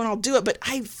me what to do and I'll do it, but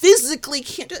I physically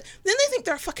can't do it. Then they think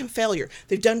they're a fucking failure.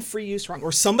 They've done free use wrong.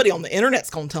 Or somebody on the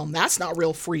internet's going to tell them that's not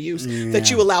real free use,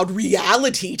 that you allowed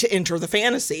reality to enter the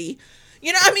fantasy.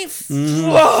 You know, I mean,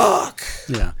 fuck.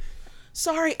 Yeah.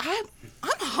 Sorry, I'm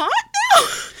hot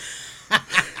now.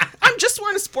 I'm just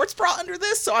wearing a sports bra under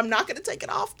this, so I'm not going to take it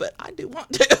off, but I do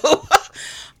want to.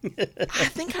 I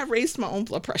think I raised my own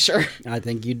blood pressure. I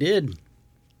think you did.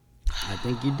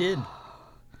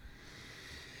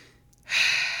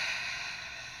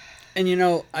 And you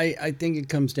know, I think it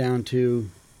comes down to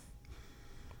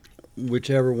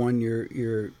whichever one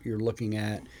you're looking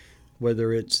at,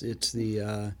 whether it's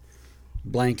the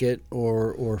blanket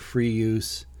or free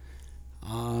use.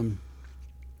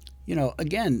 You know,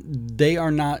 again, they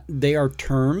are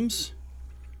terms.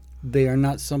 They are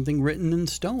not something written in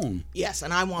stone. Yes,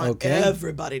 and I want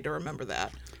everybody to remember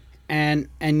that. And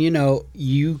you know,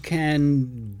 you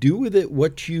can do with it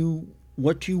what you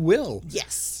will.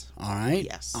 Yes. All right.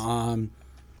 Yes.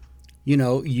 You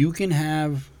know, you can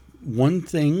have one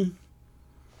thing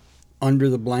under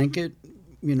the blanket,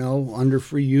 you know, under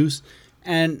free use,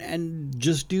 and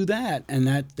just do that, and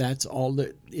that's all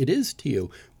that it is to you.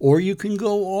 Or you can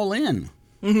go all in.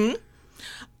 Mm-hmm.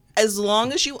 As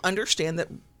long as you understand that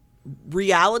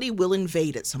reality will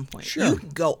invade at some point. Sure. You can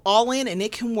go all in and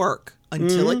it can work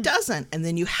until it doesn't. And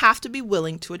then you have to be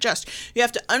willing to adjust. You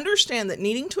have to understand that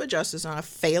needing to adjust is not a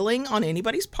failing on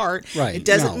anybody's part. Right. It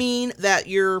doesn't mean that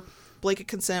your blanket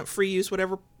consent, free use,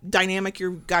 whatever dynamic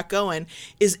you got going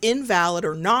is invalid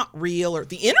or not real, or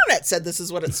the internet said this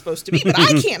is what it's supposed to be, but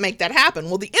I can't make that happen.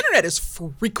 Well, the internet is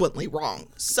frequently wrong.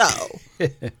 So...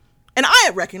 And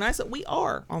I recognize that we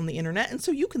are on the internet, and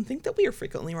so you can think that we are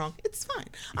frequently wrong. It's fine.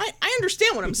 I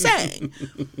understand what I'm saying.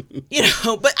 You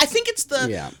know, but I think it's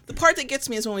the part that gets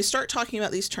me is when we start talking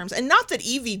about these terms, and not that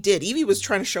Evie did. Evie was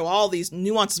trying to show all these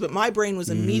nuances, but my brain was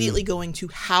immediately going to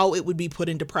how it would be put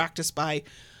into practice by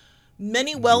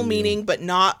many well-meaning but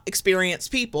not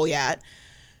experienced people yet.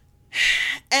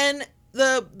 And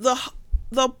I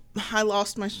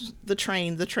lost the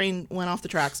train. The train went off the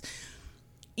tracks.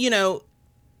 You know,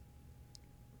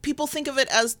 people think of it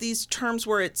as these terms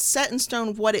where it's set in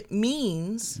stone what it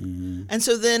means. Mm-hmm. And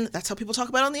so then that's how people talk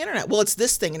about it on the internet. Well, it's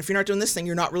this thing. And if you're not doing this thing,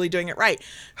 you're not really doing it right.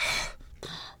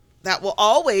 That will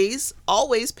always,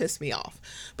 always piss me off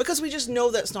because we just know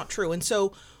that's not true. And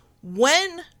so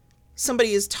when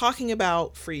somebody is talking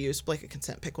about free use, blanket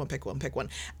consent, pick one,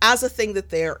 as a thing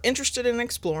that they're interested in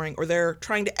exploring, or they're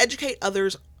trying to educate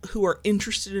others who are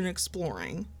interested in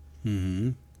exploring,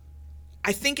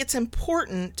 I think it's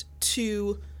important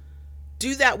to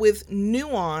do that with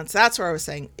nuance. That's what I was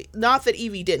saying. Not that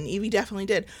Evie didn't. Evie definitely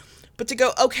did. But to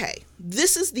go, okay,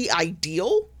 this is the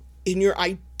ideal. In your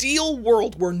ideal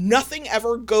world where nothing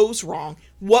ever goes wrong,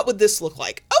 what would this look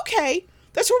like? Okay,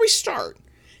 that's where we start.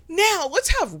 Now,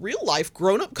 let's have real life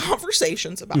grown-up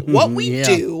conversations about what we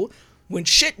do when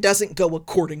shit doesn't go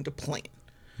according to plan.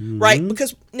 Right?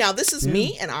 Because now this is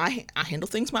me, and I handle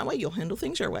things my way. You'll handle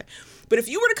things your way. But if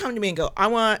you were to come to me and go, I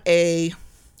want a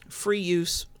free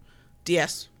use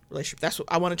DS relationship. That's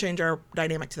what I want to change our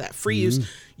dynamic to that. Free use.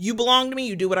 You belong to me.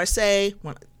 You do what I say.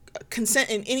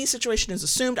 Consent in any situation is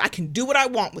assumed. I can do what I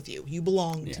want with you. You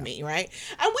belong to me, right?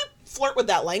 And we flirt with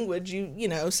that language. You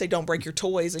know, say don't break your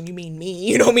toys, and you mean me.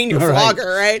 You don't mean your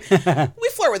flogger, right? We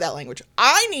flirt with that language.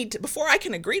 I need to, before I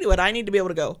can agree to it, I need to be able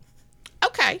to go,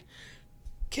 okay,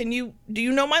 do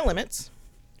you know my limits?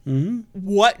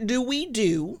 What do we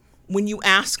do when you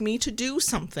ask me to do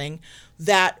something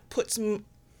that puts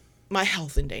my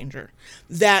health in danger,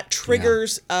 that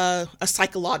triggers a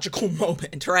psychological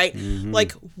moment, right?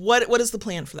 Like, what is the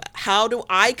plan for that? How do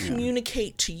I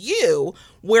communicate to you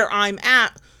where I'm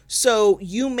at so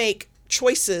you make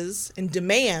choices and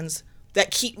demands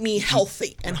that keep me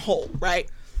healthy and whole, right?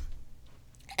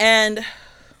 And,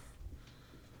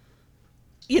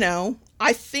 you know,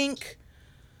 I think,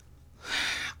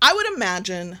 I would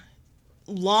imagine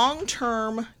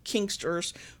long-term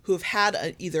kinksters who have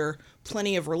had either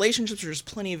plenty of relationships or just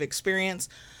plenty of experience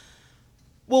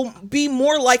will be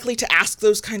more likely to ask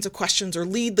those kinds of questions or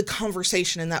lead the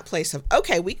conversation in that place of,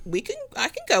 okay, I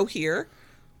can go here,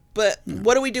 but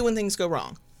what do we do when things go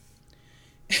wrong?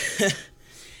 It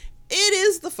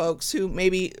is the folks who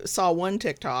maybe saw one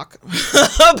TikTok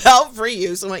about free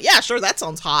use and went, yeah, sure, that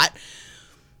sounds hot.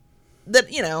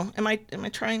 That, you know, am I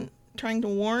trying to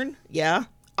warn? Yeah.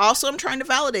 Also, I'm trying to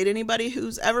validate anybody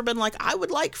who's ever been like, I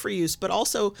would like free use, but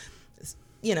also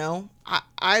you know,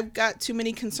 I've got too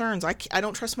many concerns. I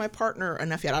don't trust my partner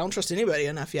enough yet. I don't trust anybody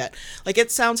enough yet. Like,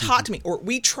 it sounds hot to me. Or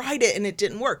we tried it and it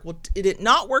didn't work. Well, did it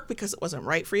not work because it wasn't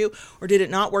right for you? Or did it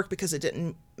not work because it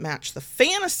didn't match the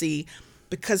fantasy?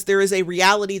 Because there is a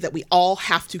reality that we all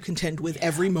have to contend with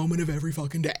every moment of every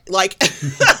fucking day. Like,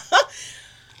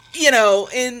 you know,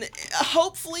 and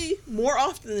hopefully more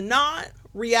often than not,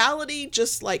 reality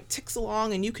just like ticks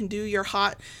along and you can do your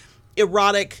hot,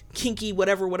 erotic, kinky,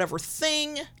 whatever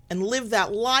thing and live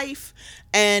that life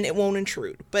and it won't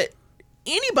intrude. But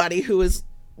anybody who has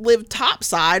lived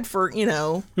topside for, you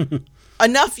know,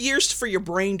 enough years for your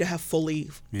brain to have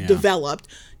fully developed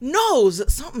knows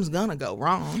that something's gonna go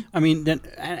wrong. I mean,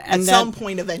 at some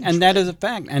point eventually. And that is a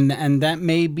fact. And that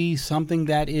may be something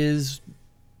that is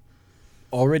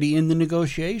already in the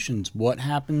negotiations. What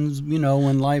happens, you know,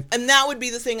 when life... And that would be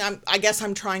the thing I guess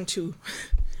I'm trying to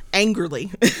angrily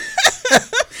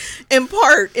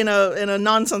impart in a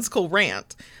nonsensical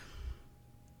rant.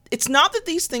 It's not that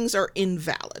these things are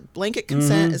invalid. Blanket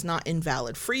consent is not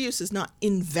invalid. Free use is not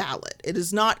invalid. It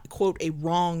is not, quote, a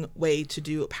wrong way to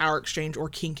do a power exchange or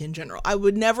kink in general. I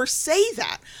would never say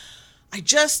that. I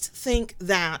just think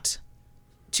that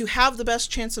to have the best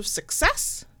chance of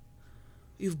success,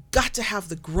 you've got to have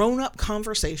the grown-up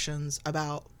conversations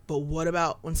about, but what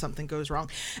about when something goes wrong?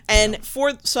 And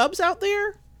for subs out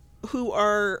there who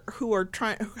are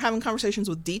having conversations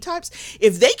with D-types,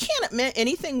 if they can't admit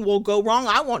anything will go wrong,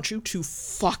 I want you to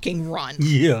fucking run.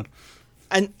 Yeah.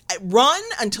 And run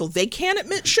until they can't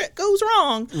admit shit goes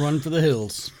wrong. Run for the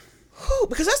hills.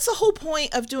 Because that's the whole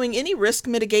point of doing any risk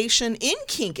mitigation in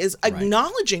kink is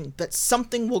acknowledging that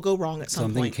something will go wrong at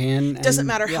some point. Doesn't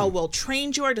matter how well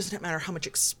trained you are. Doesn't matter how much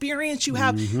experience you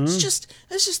have. It's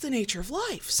just the nature of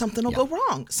life. Something will go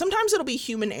wrong. Sometimes it'll be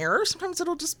human error. Sometimes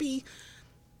it'll just be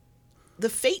the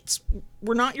fates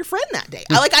were not your friend that day.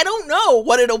 I don't know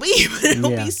what it'll be, but it'll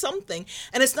be something.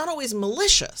 And it's not always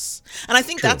malicious. And I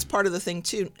think that's part of the thing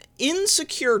too.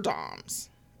 Insecure doms.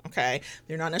 Okay,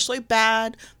 they're not necessarily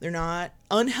bad. They're not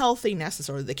unhealthy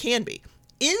necessarily. They can be.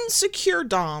 Insecure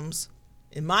doms,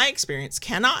 in my experience,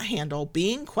 cannot handle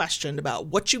being questioned about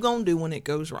what you gonna do when it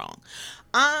goes wrong.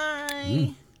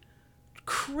 I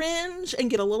cringe and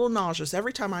get a little nauseous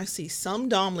every time I see some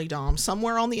domly dom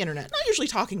somewhere on the internet. Not usually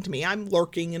talking to me. I'm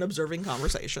lurking and observing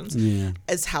conversations.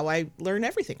 As how I learn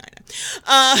everything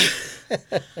I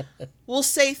know. We'll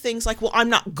say things like, well, I'm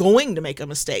not going to make a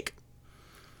mistake.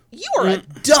 You are a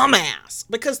dumbass,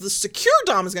 because the secure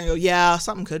dom is going to go, yeah,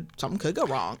 something could go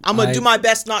wrong. I'm going to do my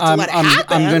best not to let it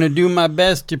happen. I'm going to do my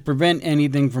best to prevent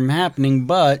anything from happening,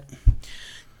 but...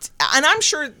 And I'm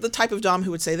sure the type of dom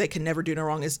who would say they can never do no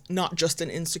wrong is not just an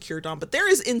insecure dom, but there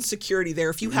is insecurity there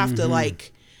if you have to,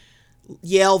 like,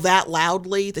 yell that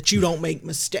loudly that you don't make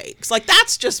mistakes. Like,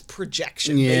 that's just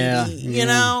projection, baby, you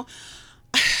know?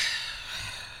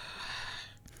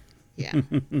 Yeah.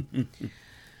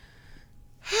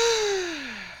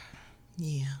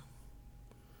 Yeah.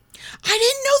 I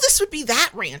didn't know this would be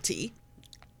that ranty.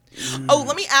 Oh,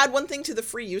 let me add one thing to the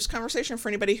free use conversation for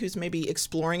anybody who's maybe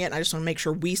exploring it. I just want to make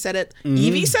sure we said it.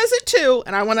 Evie says it too,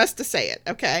 and I want us to say it,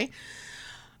 okay?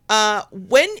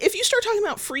 If you start talking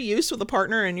about free use with a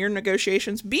partner in your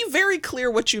negotiations, be very clear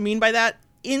what you mean by that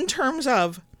in terms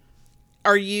of,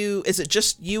 is it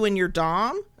just you and your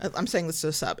dom? I'm saying this to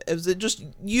a sub. Is it just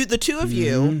you, the two of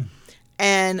you,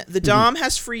 and the dom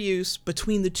has free use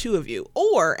between the two of you?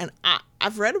 Or, and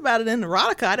I've read about it in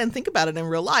erotica, I didn't think about it in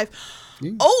real life.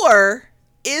 Or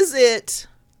is it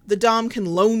the dom can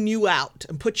loan you out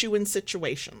and put you in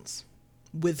situations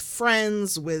with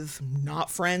friends, with not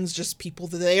friends, just people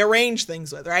that they arrange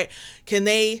things with, right? Can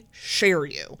they share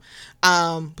you?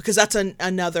 Because that's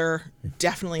another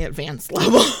definitely advanced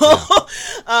level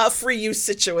free use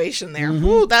situation there.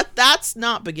 Ooh, that's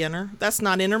not beginner. That's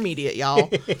not intermediate, y'all.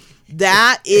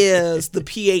 That is the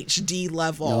PhD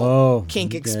level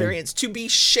kink experience, to be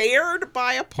shared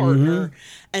by a partner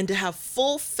and to have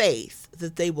full faith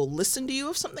that they will listen to you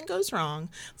if something goes wrong.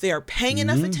 They are paying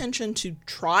enough attention to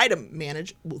try to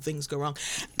manage will things go wrong.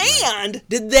 And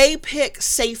did they pick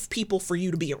safe people for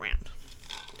you to be around?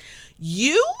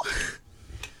 You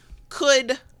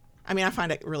could, I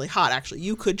find it really hot actually.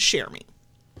 You could share me.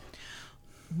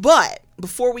 But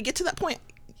before we get to that point,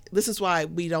 this is why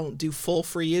we don't do full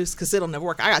free use, because it'll never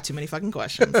work. I got too many fucking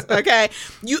questions. Okay.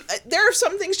 There are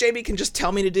some things JB can just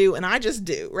tell me to do and I just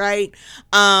do, right?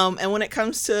 And when it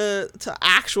comes to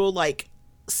actual like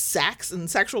sex and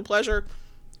sexual pleasure,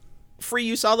 free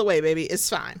use all the way, baby. It's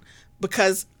fine,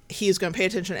 because he is going to pay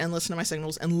attention and listen to my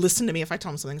signals and listen to me if I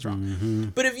tell him something's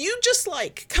wrong. But if you just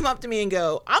like come up to me and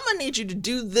go, I'm going to need you to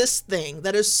do this thing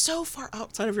that is so far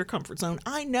outside of your comfort zone,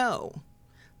 I know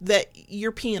that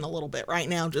you're peeing a little bit right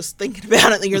now just thinking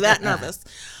about it, that you're that nervous.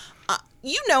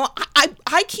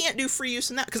 I can't do free use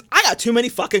in that because I got too many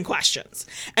fucking questions.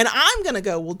 And I'm going to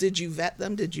go, well, did you vet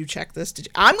them? Did you check this?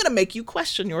 I'm going to make you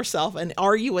question yourself. And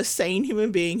are you a sane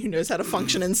human being who knows how to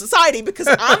function in society? Because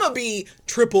I'm going to be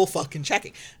triple fucking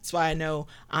checking. That's why I know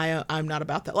I'm not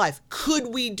about that life.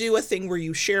 Could we do a thing where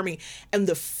you share me? And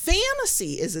the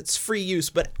fantasy is it's free use,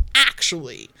 but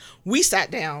actually we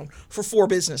sat down for 4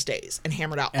 business days and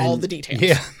hammered out all the details.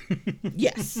 Yeah.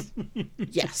 Yes.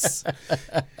 Yes.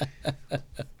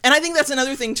 And I think that's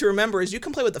another thing to remember is you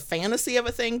can play with the fantasy of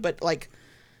a thing, but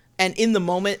and in the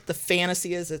moment, the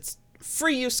fantasy is it's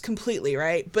free use completely,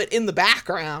 right? But in the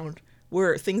background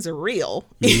where things are real,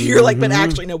 you're like, but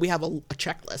actually, no, we have a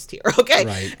checklist here, okay?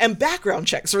 Right. And background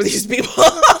checks for these people.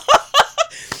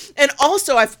 And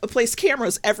also, I've placed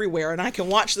cameras everywhere, and I can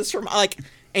watch this from,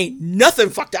 ain't nothing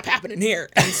fucked up happening here,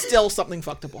 and still something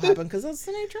fucked up will happen, because that's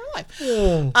the nature of life.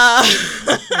 Oh,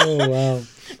 wow.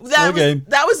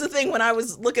 That was the thing when I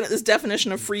was looking at this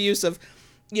definition of free use of,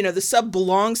 the sub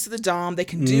belongs to the dom. They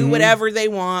can do whatever they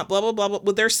want, blah, blah, blah, blah,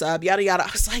 with their sub, yada, yada.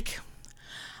 I was like,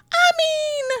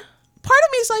 part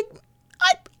of me is like,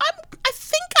 I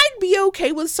think I'd be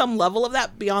okay with some level of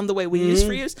that beyond the way we use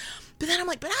free use. But then I'm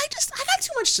like, I got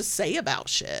too much to say about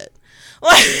shit.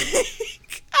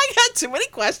 I got too many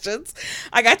questions.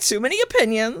 I got too many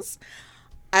opinions.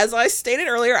 As I stated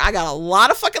earlier, I got a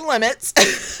lot of fucking limits.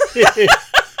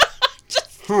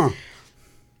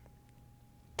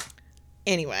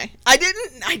 Anyway, I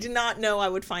did not know I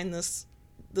would find this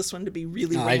one to be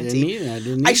really ranty. I didn't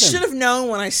either. I should have known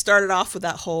when I started off with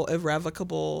that whole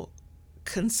irrevocable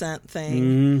consent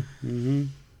thing. Mm-hmm.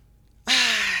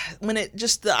 When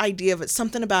the idea of it,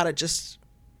 something about it just,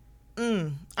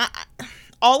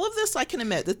 all of this, I can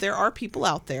admit that there are people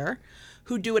out there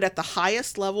who do it at the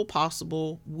highest level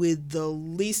possible with the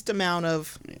least amount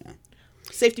of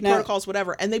safety protocols,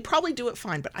 whatever, and they probably do it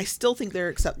fine, but I still think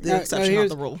they're the exception, not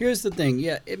the rule. Here's the thing.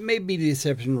 Yeah, it may be the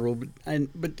exception rule,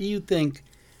 but do you think,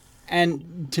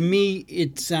 and to me,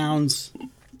 it sounds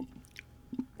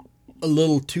a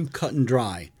little too cut and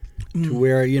dry to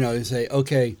where, you say,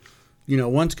 okay,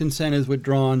 once consent is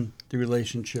withdrawn, the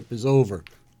relationship is over.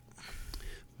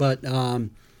 But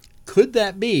could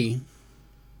that be,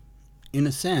 in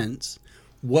a sense,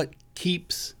 what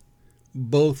keeps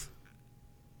both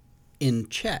in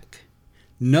check,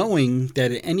 knowing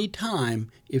that at any time,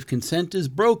 if consent is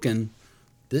broken,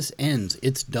 this ends.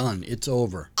 It's done. It's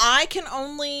over. I can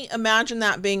only imagine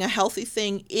that being a healthy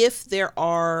thing if there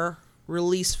are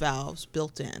release valves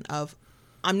built in of,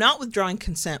 I'm not withdrawing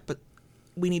consent, but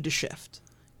we need to shift.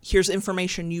 Here's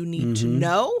information you need to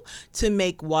know to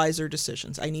make wiser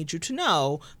decisions. I need you to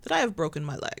know that I have broken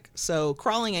my leg. So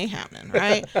crawling ain't happening,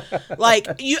 right?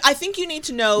 I think you need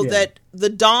to know that the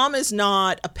dom is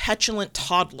not a petulant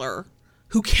toddler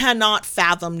who cannot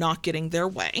fathom not getting their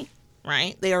way,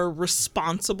 right? They are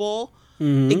responsible,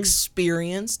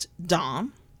 experienced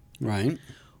dom. Right.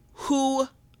 Who,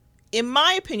 in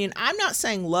my opinion, I'm not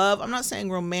saying love, I'm not saying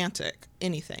romantic,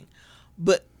 anything,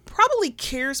 but probably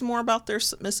cares more about their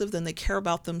submissive than they care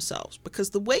about themselves. Because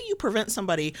the way you prevent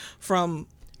somebody from,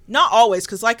 not always,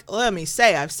 because let me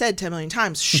say, I've said 10 million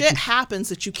times, shit happens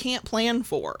that you can't plan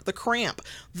for. The cramp,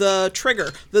 the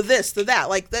trigger, the this, the that.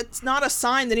 That's not a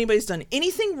sign that anybody's done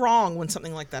anything wrong when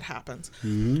something like that happens.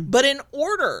 But in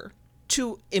order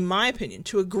to, in my opinion,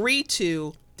 to agree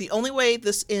to the only way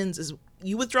this ends is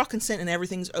you withdraw consent and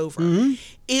everything's over,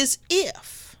 is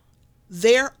if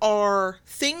there are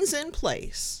things in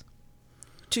place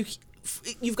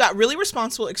you've got really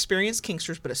responsible, experienced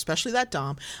kinksters, but especially that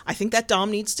dom. I think that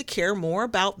dom needs to care more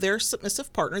about their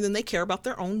submissive partner than they care about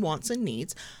their own wants and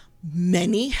needs.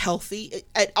 Many healthy,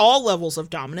 at all levels of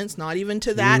dominance, not even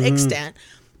to that extent.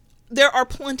 There are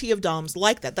plenty of doms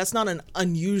like that. That's not an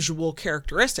unusual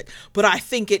characteristic, but I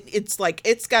think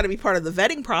it's got to be part of the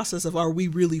vetting process of, are we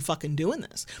really fucking doing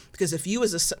this? Because if you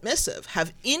as a submissive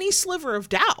have any sliver of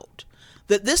doubt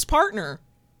that this partner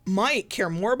might care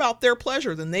more about their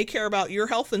pleasure than they care about your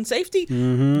health and safety,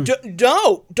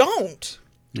 don't.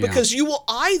 Because you will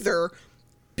either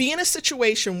be in a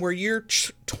situation where you're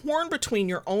torn between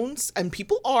your own, and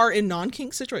people are in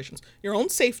non-kink situations, your own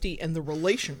safety and the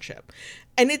relationship.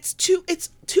 And it's too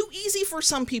easy for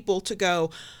some people to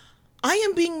go, I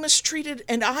am being mistreated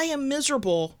and I am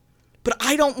miserable, but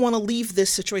I don't want to leave this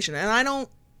situation. And I don't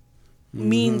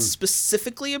mean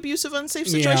specifically abusive, unsafe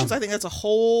situations. I think that's a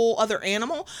whole other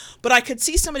animal. But I could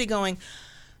see somebody going,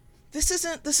 this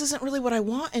isn't really what I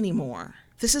want anymore.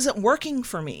 this isn't working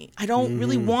for me. I don't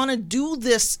really want to do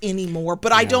this anymore,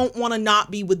 but I don't want to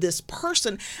not be with this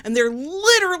person. And they're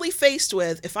literally faced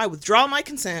with, if I withdraw my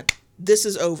consent, this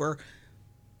is over.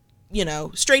 You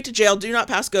know, straight to jail, do not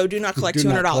pass go, do not collect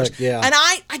 $200. And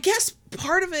I guess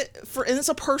part of it, and it's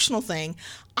a personal thing,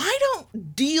 I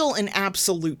don't deal in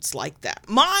absolutes like that.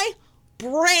 My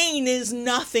brain is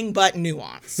nothing but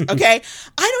nuance, okay?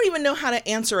 I don't even know how to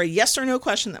answer a yes or no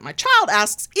question that my child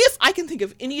asks if I can think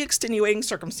of any extenuating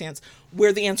circumstance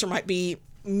where the answer might be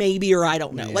maybe or I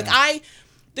don't know. Like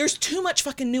there's too much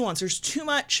fucking nuance. There's too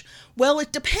much, well,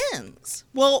 it depends.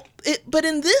 Well, but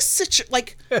in this situation,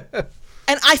 like...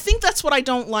 And I think that's what I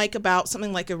don't like about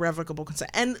something like irrevocable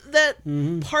consent. And that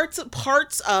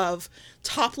parts of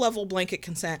top level blanket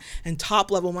consent and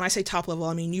top level, when I say top level,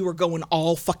 I mean you were going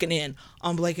all fucking in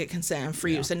on blanket consent and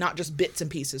free use and not just bits and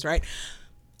pieces, right?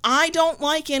 I don't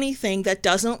like anything that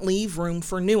doesn't leave room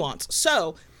for nuance.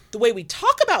 So the way we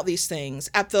talk about these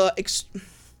things at the,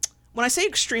 when I say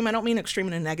extreme, I don't mean extreme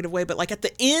in a negative way, but like at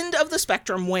the end of the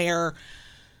spectrum where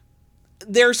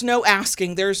there's no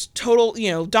asking, there's total, you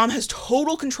know, Dom has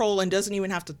total control and doesn't even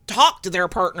have to talk to their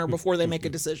partner before they make a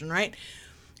decision, right?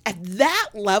 At that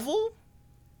level,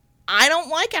 I don't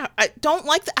like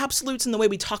the absolutes in the way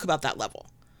we talk about that level.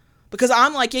 Because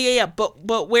I'm like,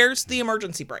 but where's the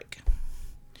emergency brake?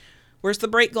 Where's the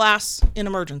break glass in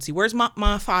emergency? Where's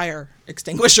my fire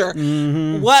extinguisher?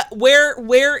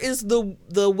 Where is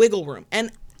the wiggle room?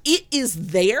 And it is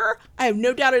there. I have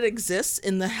no doubt it exists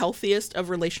in the healthiest of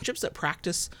relationships that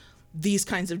practice these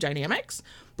kinds of dynamics,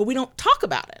 but we don't talk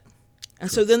about it.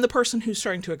 And so then the person who's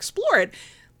starting to explore it,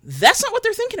 that's not what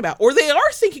they're thinking about. Or they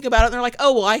are thinking about it and they're like,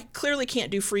 oh, well, I clearly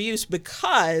can't do free use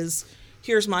because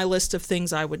here's my list of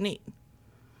things I would need.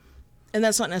 And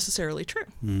that's not necessarily true.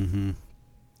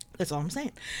 That's all I'm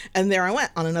saying. And there I went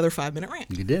on another 5-minute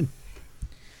rant. You did.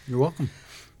 You're welcome.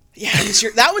 Yeah,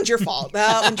 that one's your fault.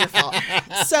 That one's your fault.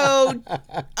 So,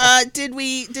 did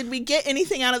we get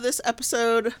anything out of this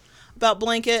episode about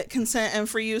blanket consent and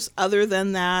free use other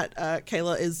than that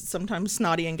Kayla is sometimes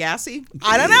snotty and gassy?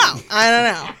 I don't know.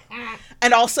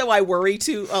 And also I worry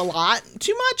too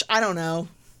much. I don't know.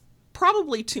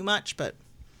 Probably too much, but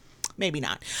maybe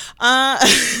not. And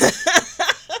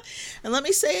let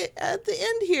me say it at the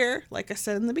end here, like I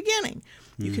said in the beginning.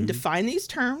 You can define these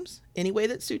terms any way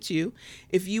that suits you.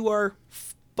 If you are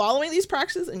following these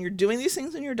practices and you're doing these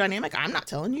things in your dynamic, I'm not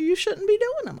telling you shouldn't be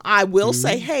doing them. I will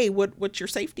say, hey, what's your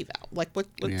safety valve? Like,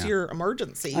 what's your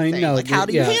emergency thing? Like, how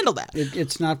do you handle that?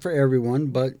 It's not for everyone,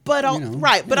 but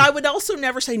right. But I would also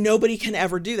never say nobody can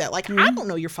ever do that. Like, I don't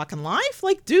know your fucking life.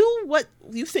 Like, do what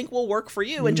you think will work for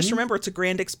you, and just remember it's a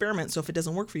grand experiment. So if it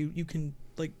doesn't work for you, you can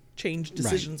like change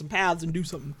decisions and paths and do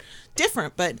something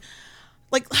different. But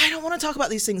like, I don't want to talk about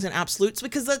these things in absolutes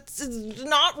because it's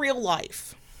not real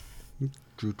life.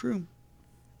 True.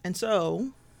 And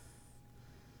so,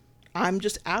 I'm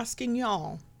just asking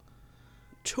y'all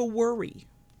to worry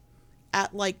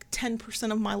at like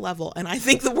 10% of my level, and I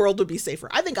think the world would be safer.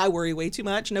 I think I worry way too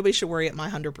much. Nobody should worry at my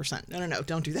 100%. No,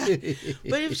 don't do that.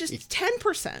 But if it's just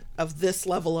 10% of this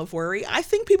level of worry, I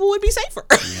think people would be safer.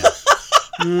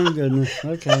 Oh, goodness.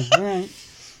 Okay. All right.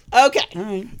 Okay. All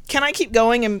right. Can I keep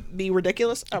going and be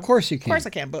ridiculous? Of course you can. Of course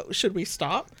I can, but should we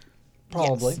stop?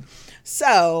 Probably. Yes.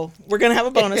 So, we're going to have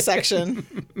a bonus section.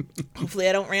 Hopefully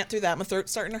I don't rant through that. My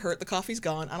throat's starting to hurt. The coffee's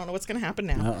gone. I don't know what's going to happen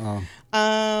now.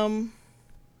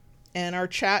 And our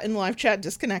chat and live chat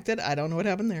disconnected. I don't know what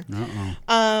happened there.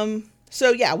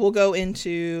 So, yeah, we'll go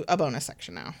into a bonus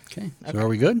section now. Okay. So are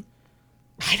we good?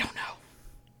 I don't know.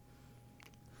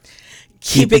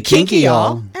 Keep it kinky,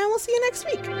 y'all. And we'll see you next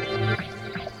week.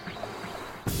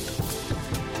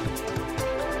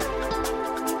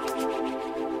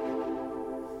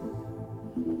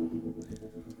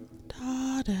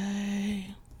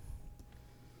 Daddy.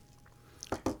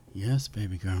 Yes,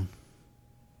 baby girl.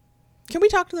 Can we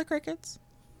talk to the crickets?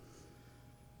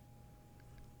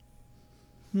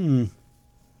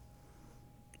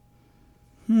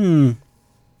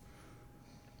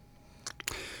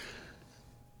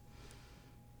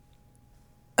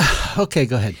 Okay,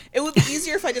 go ahead. It would be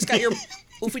easier if I just got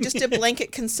if we just did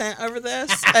blanket consent over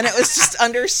this and it was just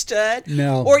understood.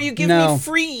 No. Or you give me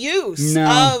free use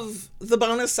of the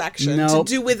bonus section to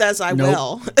do with as I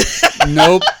will.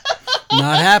 Nope.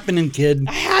 Not happening, kid.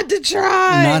 I had to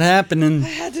try. Not happening. I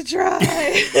had to try.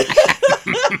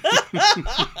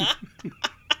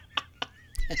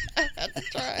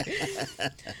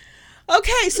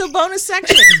 Okay, so bonus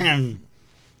section.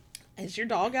 Is your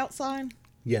dog outside?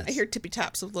 Yes. I hear tippy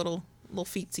taps of little little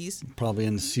feetsies.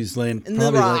 Probably she's laying In probably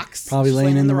the rocks. Probably She's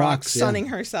laying in the rocks, yeah. sunning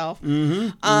herself.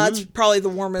 Mm-hmm. It's probably the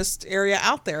warmest area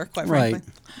out there, quite frankly.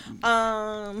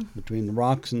 Between the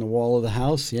rocks and the wall of the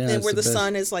house, yeah. And where the best.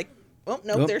 sun is like, oh,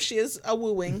 nope, there she is, a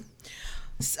wooing.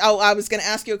 So I was going to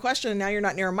ask you a question, and now you're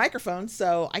not near a microphone,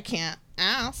 so I can't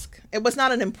ask. It was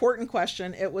not an important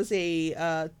question. It was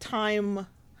a time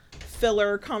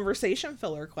filler, conversation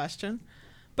filler question.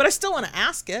 But I still want to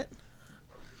ask it.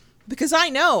 Because I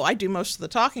know I do most of the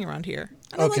talking around here.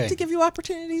 And I like to give you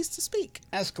opportunities to speak.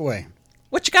 Ask away.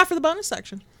 What you got for the bonus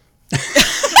section?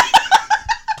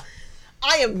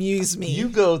 I amuse me. You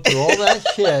go through all that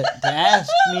shit to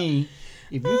ask me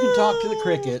if you can talk to the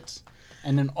crickets,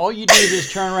 and then all you do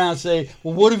is turn around and say,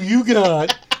 well, what have you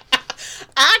got?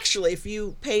 Actually, if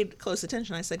you paid close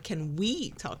attention, I said, can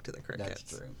we talk to the crickets?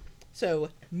 That's true. So,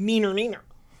 neener.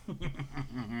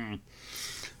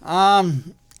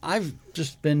 I've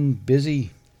just been busy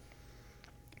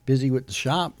with the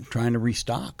shop trying to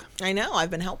restock. I know. I've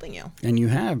been helping you. And you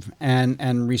have.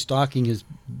 And restocking has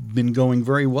been going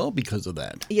very well because of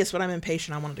that. Yes, but I'm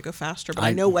impatient. I wanted to go faster, but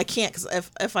I know I can't because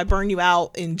if I burn you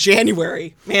out in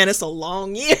January, man, it's a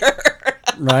long year.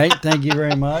 Right. Thank you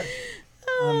very much.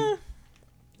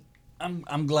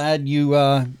 I'm glad you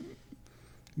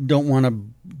don't want to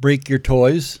break your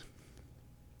toys.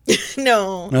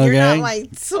 No, okay. You're not my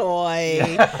toy.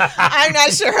 I'm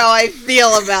not sure how I feel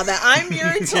about that. I'm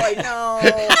your toy. No.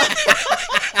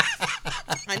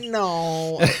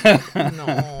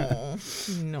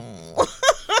 No.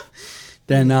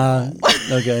 Then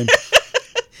okay.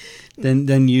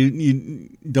 Then you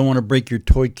don't want to break your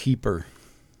toy keeper.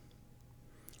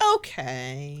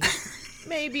 Okay.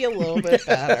 Maybe a little bit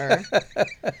better.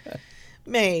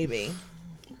 Maybe.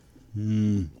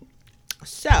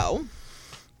 So,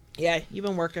 yeah, you've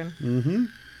been working. Mm-hmm.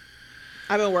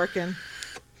 I've been working.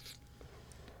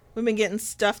 We've been getting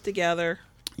stuff together.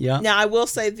 Yeah. Now, I will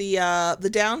say the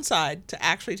downside to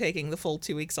actually taking the full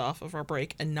 2 weeks off of our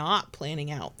break and not planning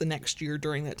out the next year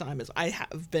during that time is I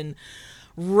have been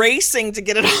racing to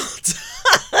get it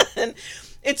all done.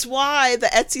 It's why the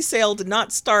Etsy sale did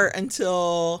not start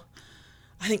until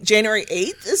I think January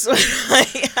 8th is when I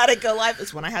had it go live.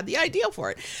 Is when I had the idea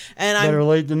for it. And Better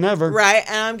late than never. Right.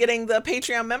 And I'm getting the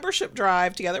Patreon membership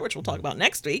drive together, which we'll talk about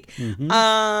next week. Mm-hmm.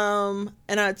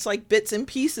 And it's like bits and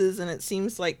pieces, and it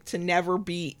seems like to never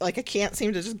be like I can't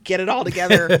seem to just get it all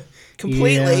together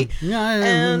completely. Yeah.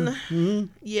 And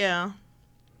yeah.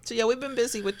 So yeah, we've been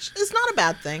busy, which is not a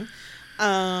bad thing.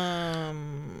 Yeah.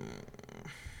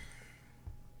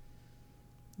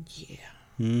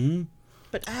 Mm-hmm.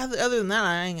 But other than that,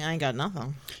 I ain't got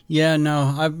nothing. Yeah,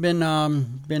 no, I've been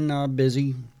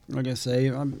busy, like I say,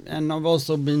 and I've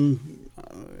also been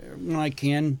when I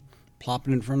can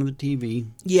plopping in front of the TV.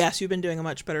 Yes, you've been doing a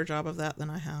much better job of that than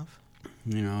I have.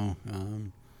 You know,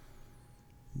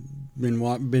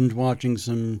 binge watching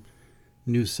some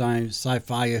new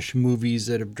sci-fi-ish movies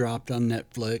that have dropped on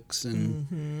Netflix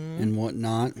and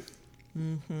whatnot.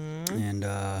 Mm-hmm. And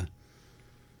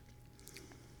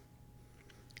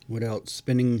what else?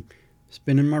 Spinning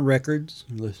my records,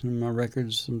 listening to my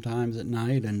records sometimes at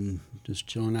night, and just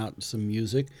chilling out to some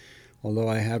music. Although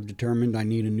I have determined I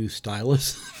need a new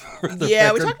stylus for the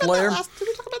record player. Did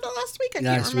we talk about that last week? I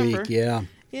Last can't remember. week, yeah.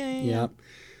 Yeah.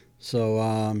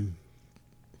 So,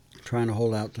 trying to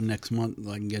hold out till next month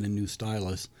so I can get a new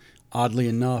stylus. Oddly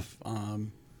enough,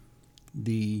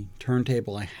 the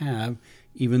turntable I have,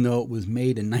 even though it was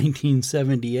made in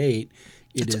 1978,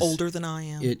 it's older than I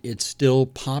am. It's still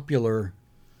popular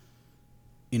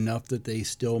enough that they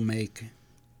still make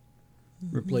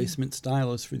replacement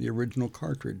stylus for the original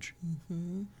cartridge.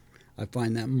 Mm-hmm. I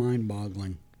find that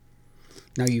mind-boggling.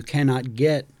 Now, you cannot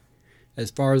get,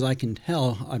 as far as I can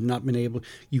tell,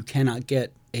 you cannot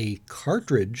get a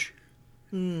cartridge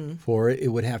for it. It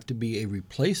would have to be a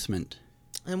replacement.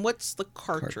 And what's the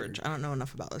cartridge? I don't know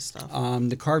enough about this stuff.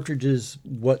 The cartridge is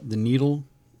what the needle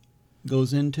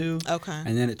goes into. Okay.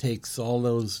 And then it takes all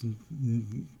those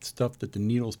stuff that the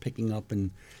needle's picking up and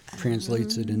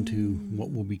translates it into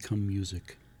what will become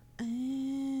music.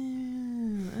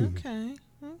 Okay.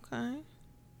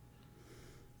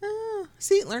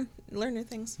 See, learn new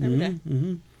things every day.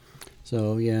 Mm-hmm.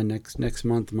 So yeah, next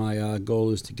month my goal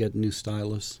is to get a new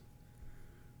stylus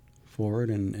for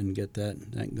it and get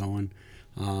that going.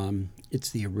 It's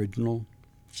the original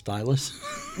stylus.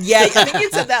 Yeah, I think you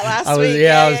said that last week.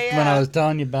 When I was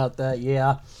telling you about that.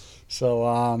 Yeah. So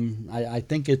I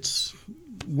think it's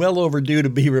well overdue to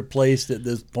be replaced at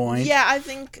this point. Yeah, I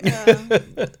think the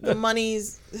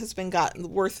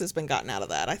worth has been gotten out of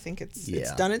that. I think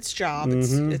it's done its job.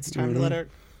 It's time to let it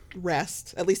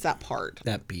rest, at least that part.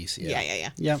 That piece, yeah.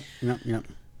 Yeah. Yep.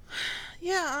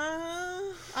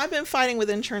 Yeah, I've been fighting with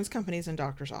insurance companies and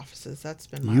doctors' offices. That's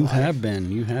been my You life. have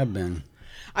been.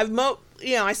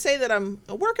 I say that I'm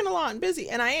working a lot and busy,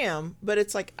 and I am, but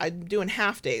it's like I'm doing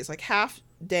half days. Like half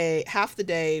the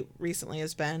day recently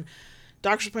has been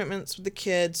doctor's appointments with the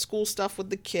kid, school stuff with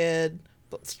the kid,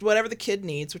 whatever the kid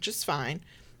needs, which is fine.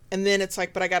 And then it's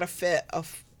like, but I got to fit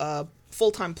a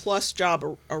full-time plus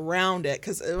job around it,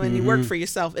 because when you work for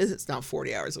yourself, it's not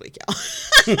 40 hours a week, y'all.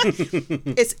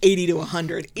 It's 80 to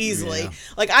 100 easily. Yeah.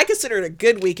 Like, I consider it a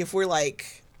good week if we're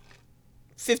like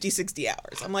 50, 60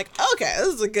 hours. I'm like, okay, this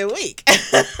is a good week.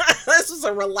 This was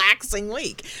a relaxing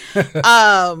week.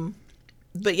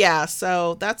 But yeah,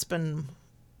 so that's been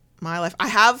my life.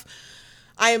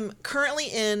 I am currently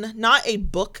in not a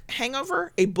book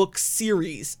hangover, a book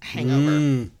series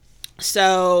hangover.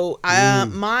 So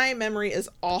my memory is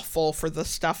awful for the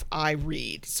stuff I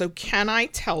read. So can I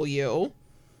tell you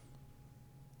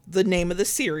the name of the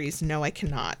series? No, I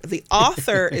cannot. The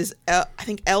author is, I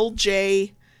think,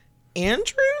 L.J.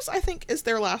 Andrews, I think is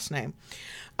their last name.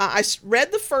 I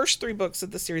read the first 3 books of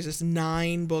the series. There's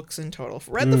 9 books in total.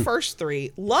 Read the first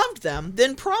 3, loved them,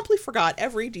 then promptly forgot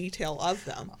every detail of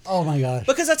them. Oh my gosh.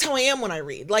 Because that's how I am when I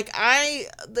read. Like,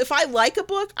 if I like a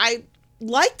book, I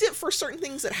liked it for certain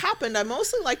things that happened. I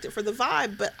mostly liked it for the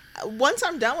vibe, but once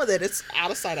I'm done with it, it's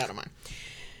out of sight, out of mind.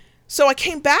 So I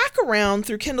came back around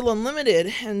through Kindle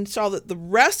Unlimited and saw that the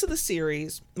rest of the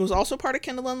series was also part of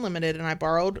Kindle Unlimited, and I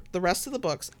borrowed the rest of the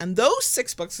books. And those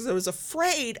 6 books, because I was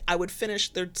afraid I would finish,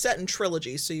 they're set in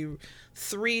trilogies, so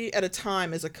 3 at a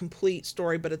time is a complete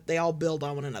story, but they all build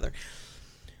on one another.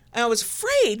 And I was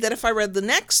afraid that if I read the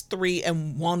next 3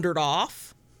 and wandered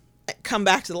off, come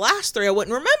back to the last 3, I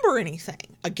wouldn't remember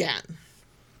anything again.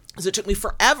 Because it took me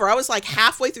forever. I was like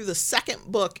halfway through the second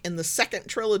book in the second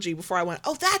trilogy before I went,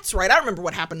 oh, that's right. I remember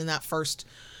what happened in that first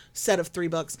set of 3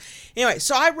 books. Anyway,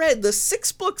 so I read the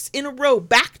 6 books in a row,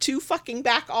 back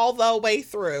all the way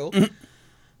through.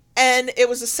 And it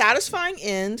was a satisfying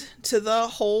end to the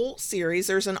whole series.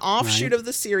 There's an offshoot of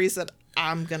the series that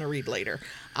I'm going to read later.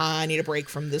 I need a break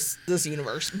from this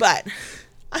universe. But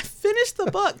I finished the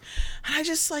book, and I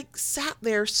just like sat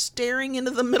there staring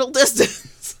into the middle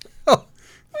distance.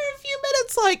 For a few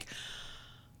minutes, like,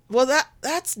 well,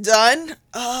 that's done.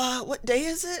 What day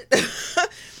is it?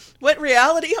 What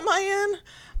reality am I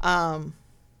in?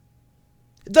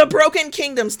 The Broken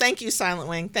Kingdoms. Thank you, Silent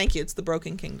Wing. Thank you. It's the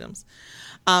Broken Kingdoms.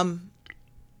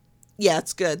 Yeah,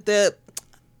 it's good.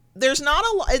 There's not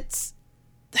a lot.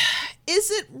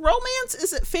 Is it romance?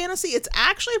 Is it fantasy? It's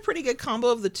actually a pretty good combo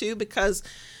of the two, because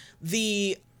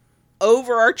the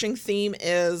overarching theme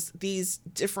is these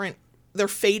different, they're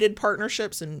fated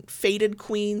partnerships and fated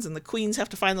queens, and the queens have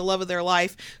to find the love of their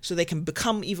life so they can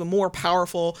become even more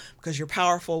powerful, because you're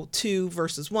powerful 2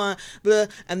 versus 1. Blah.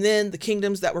 And then the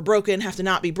kingdoms that were broken have to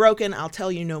not be broken. I'll tell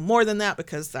you no more than that,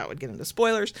 because that would get into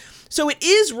spoilers. So it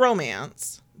is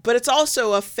romance, but it's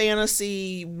also a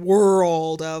fantasy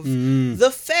world of the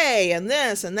fae and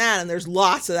this and that, and there's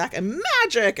lots of that, and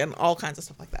magic and all kinds of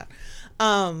stuff like that.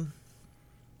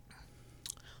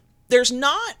 There's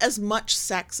not as much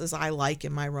sex as I like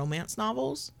in my romance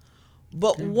novels,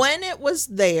 but when it was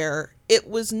there, it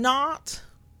was not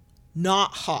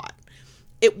hot.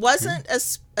 It wasn't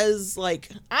as like,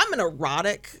 I'm an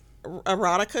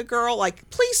erotica girl, like,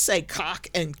 please say cock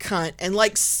and cunt and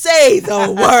like say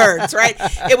the words, right?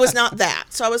 It was not that.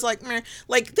 So I was like, meh.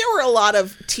 Like, there were a lot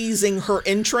of teasing her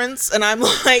entrance, and I'm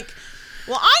like,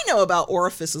 well, I know about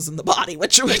orifices in the body.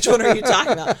 Which one are you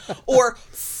talking about? Or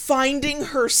finding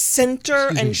her center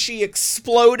and she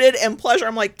exploded in pleasure.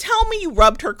 I'm like, tell me you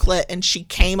rubbed her clit and she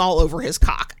came all over his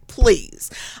cock, please.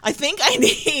 I think I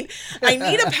need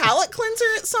a palate cleanser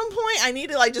at some point. I need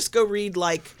to like just go read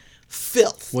like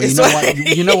filth. Well,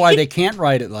 you know why they can't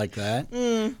write it like that?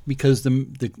 Because the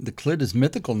clit is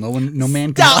mythical. No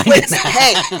man can Stop find it.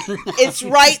 Hey, it's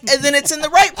right, and then it's in the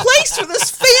right place for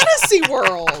this fantasy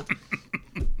world.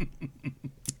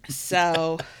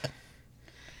 So,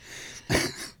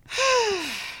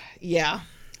 yeah.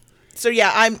 So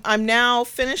yeah, I'm now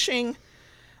finishing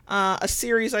a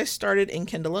series I started in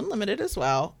Kindle Unlimited as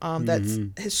well. That's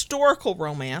historical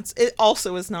romance. It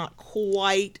also is not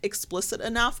quite explicit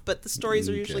enough, but the stories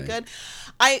are usually good.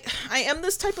 I am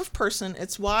this type of person.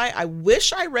 It's why I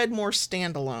wish I read more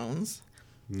standalones,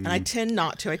 and I tend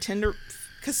not to. I tend to,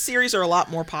 because series are a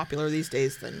lot more popular these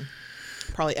days than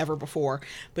probably ever before.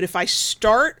 But if I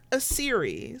start a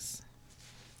series,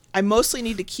 I mostly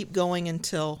need to keep going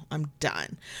until I'm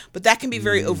done. But that can be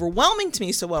very overwhelming to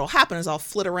me. So what'll happen is I'll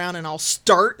flit around and I'll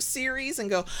start series and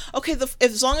go, okay,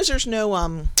 as long as there's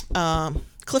no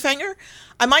cliffhanger,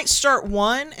 I might start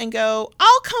one and go,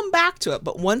 I'll come back to it.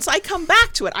 But once I come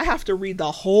back to it, I have to read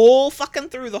the whole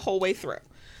way through.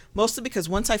 Mostly because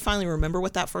once I finally remember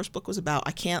what that first book was about,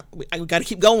 I got to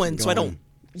keep going so I don't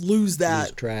lose that.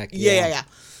 Lose track. Yeah.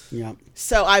 Yeah.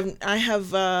 So I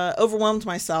have overwhelmed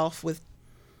myself with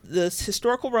this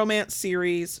historical romance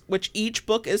series, which each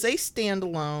book is a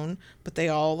standalone, but they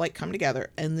all like come together.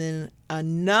 And then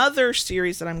another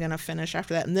series that I'm going to finish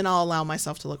after that, and then I'll allow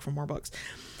myself to look for more books.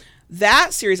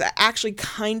 That series, I actually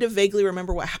kind of vaguely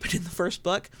remember what happened in the first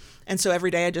book. And so every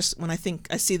day when I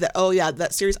see that, oh yeah,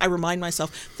 that series, I remind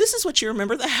myself, this is what you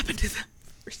remember that happened to the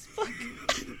first book.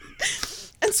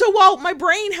 And so while my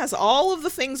brain has all of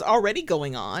the things already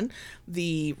going on,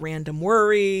 the random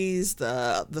worries,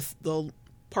 the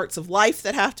parts of life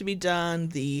that have to be done,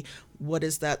 the what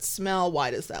is that smell,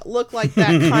 why does that look like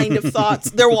that kind of thoughts,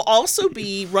 there will also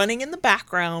be running in the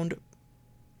background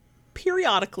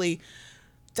periodically,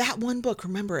 that one book,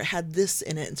 remember it had this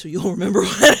in it, and so you'll remember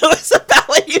what it was about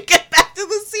when you get back to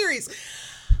the series.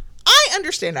 I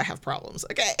understand I have problems,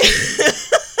 okay?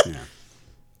 Yeah.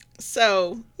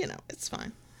 So, it's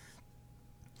fine.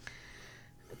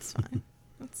 It's fine.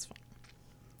 It's fine.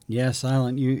 Yeah,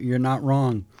 Silent, you're not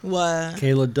wrong. What?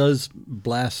 Kayla does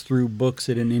blast through books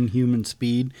at an inhuman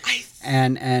speed.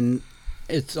 And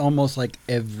it's almost like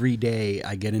every day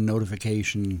I get a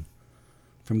notification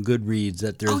from Goodreads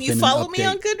that there's been an update. Oh, you follow me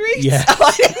on Goodreads? Yeah.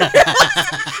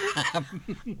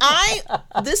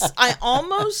 I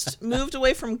almost moved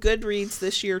away from Goodreads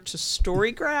this year to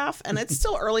Storygraph, and it's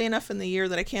still early enough in the year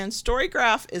that I can.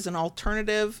 Storygraph is an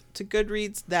alternative to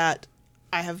Goodreads that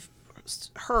I have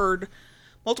heard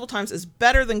multiple times is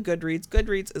better than Goodreads.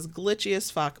 Goodreads is glitchy as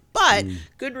fuck, but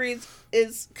Goodreads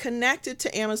is connected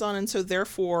to Amazon, and so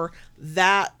therefore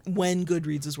that, when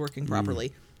Goodreads is working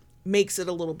properly, makes it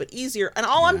a little bit easier. And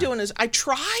all I'm doing is I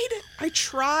tried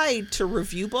to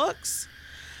review books,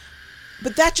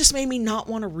 but that just made me not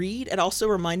want to read. It also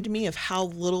reminded me of how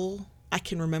little I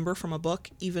can remember from a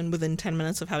book, even within 10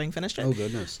 minutes of having finished it. Oh,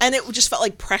 goodness. And it just felt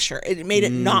like pressure. It made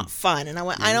it not fun. And I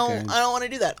went, I don't want to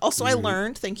do that. Also, I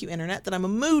learned, thank you, Internet, that I'm a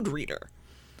mood reader.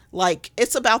 Like,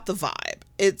 it's about the vibe.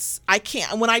 I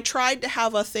can't, when I tried to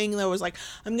have a thing that was like,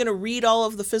 I'm going to read all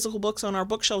of the physical books on our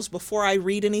bookshelves before I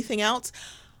read anything else,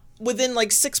 within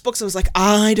like 6 books, I was like,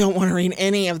 I don't want to read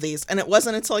any of these. And it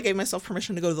wasn't until I gave myself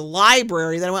permission to go to the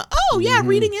library that I went, oh yeah,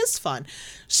 reading is fun.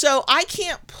 So I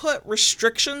can't put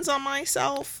restrictions on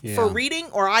myself for reading,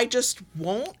 or I just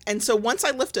won't. And so once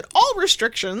I lifted all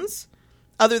restrictions,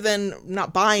 other than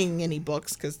not buying any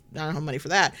books, because I don't have money for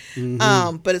that.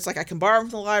 But it's like I can borrow them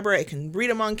from the library. I can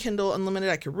read them on Kindle Unlimited.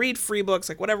 I can read free books,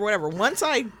 like whatever. Once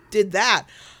I did that,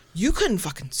 you couldn't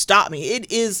fucking stop me.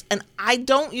 It is, and I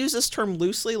don't use this term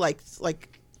loosely, like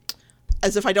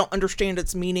as if I don't understand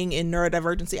its meaning in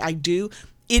neurodivergency. I do.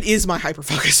 It is my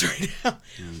hyperfocus right now.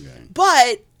 Okay.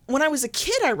 But when I was a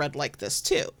kid, I read like this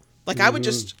too. Like I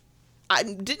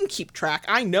didn't keep track.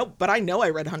 I know I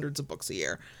read hundreds of books a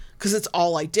year because it's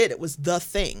all I did. It was the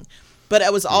thing. But I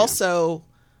was also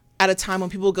at a time when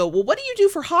people go, well, what do you do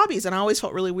for hobbies? And I always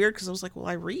felt really weird because I was like, well,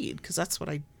 I read because that's what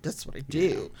I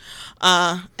do.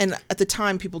 And at the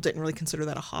time, people didn't really consider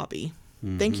that a hobby.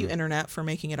 Thank you, Internet, for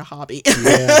making it a hobby.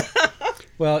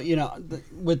 Well,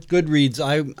 with Goodreads,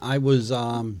 I was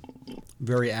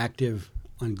very active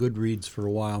on Goodreads for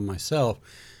a while myself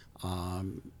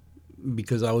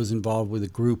because I was involved with a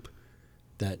group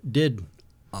that did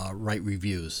write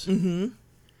reviews.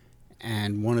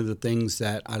 And one of the things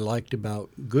that I liked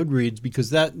about Goodreads, because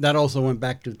that also went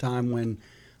back to the time when,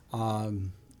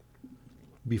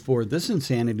 before this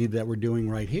insanity that we're doing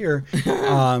right here,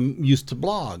 used to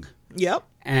blog. Yep.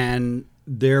 And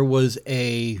there was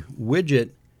a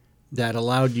widget that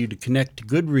allowed you to connect to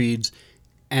Goodreads,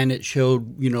 and it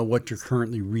showed, what you're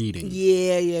currently reading.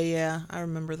 Yeah. I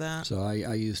remember that. So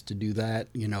I used to do that,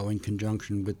 in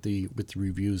conjunction with the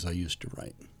reviews I used to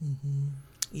write.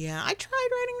 Yeah, I tried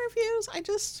writing reviews.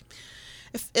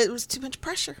 It was too much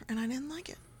pressure, and I didn't like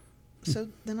it. So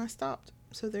then I stopped.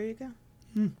 So there you go.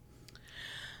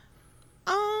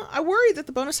 I worry that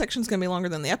the bonus section is going to be longer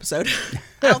than the episode.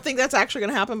 I don't think that's actually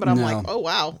going to happen, but I'm like, oh,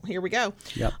 wow, here we go.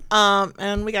 Yep.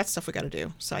 And we got stuff we got to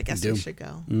do, so I guess we should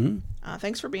go.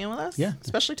 Thanks for being with us. Yeah.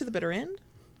 Especially to the bitter end.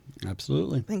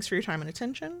 Absolutely. Thanks for your time and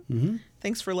attention.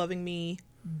 Thanks for loving me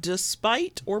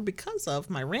despite or because of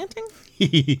my ranting.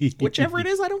 Whichever it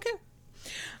is, I don't care.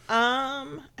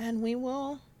 And we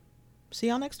will see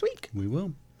y'all next week. We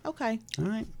will. Okay. All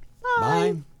right.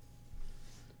 Bye. Bye.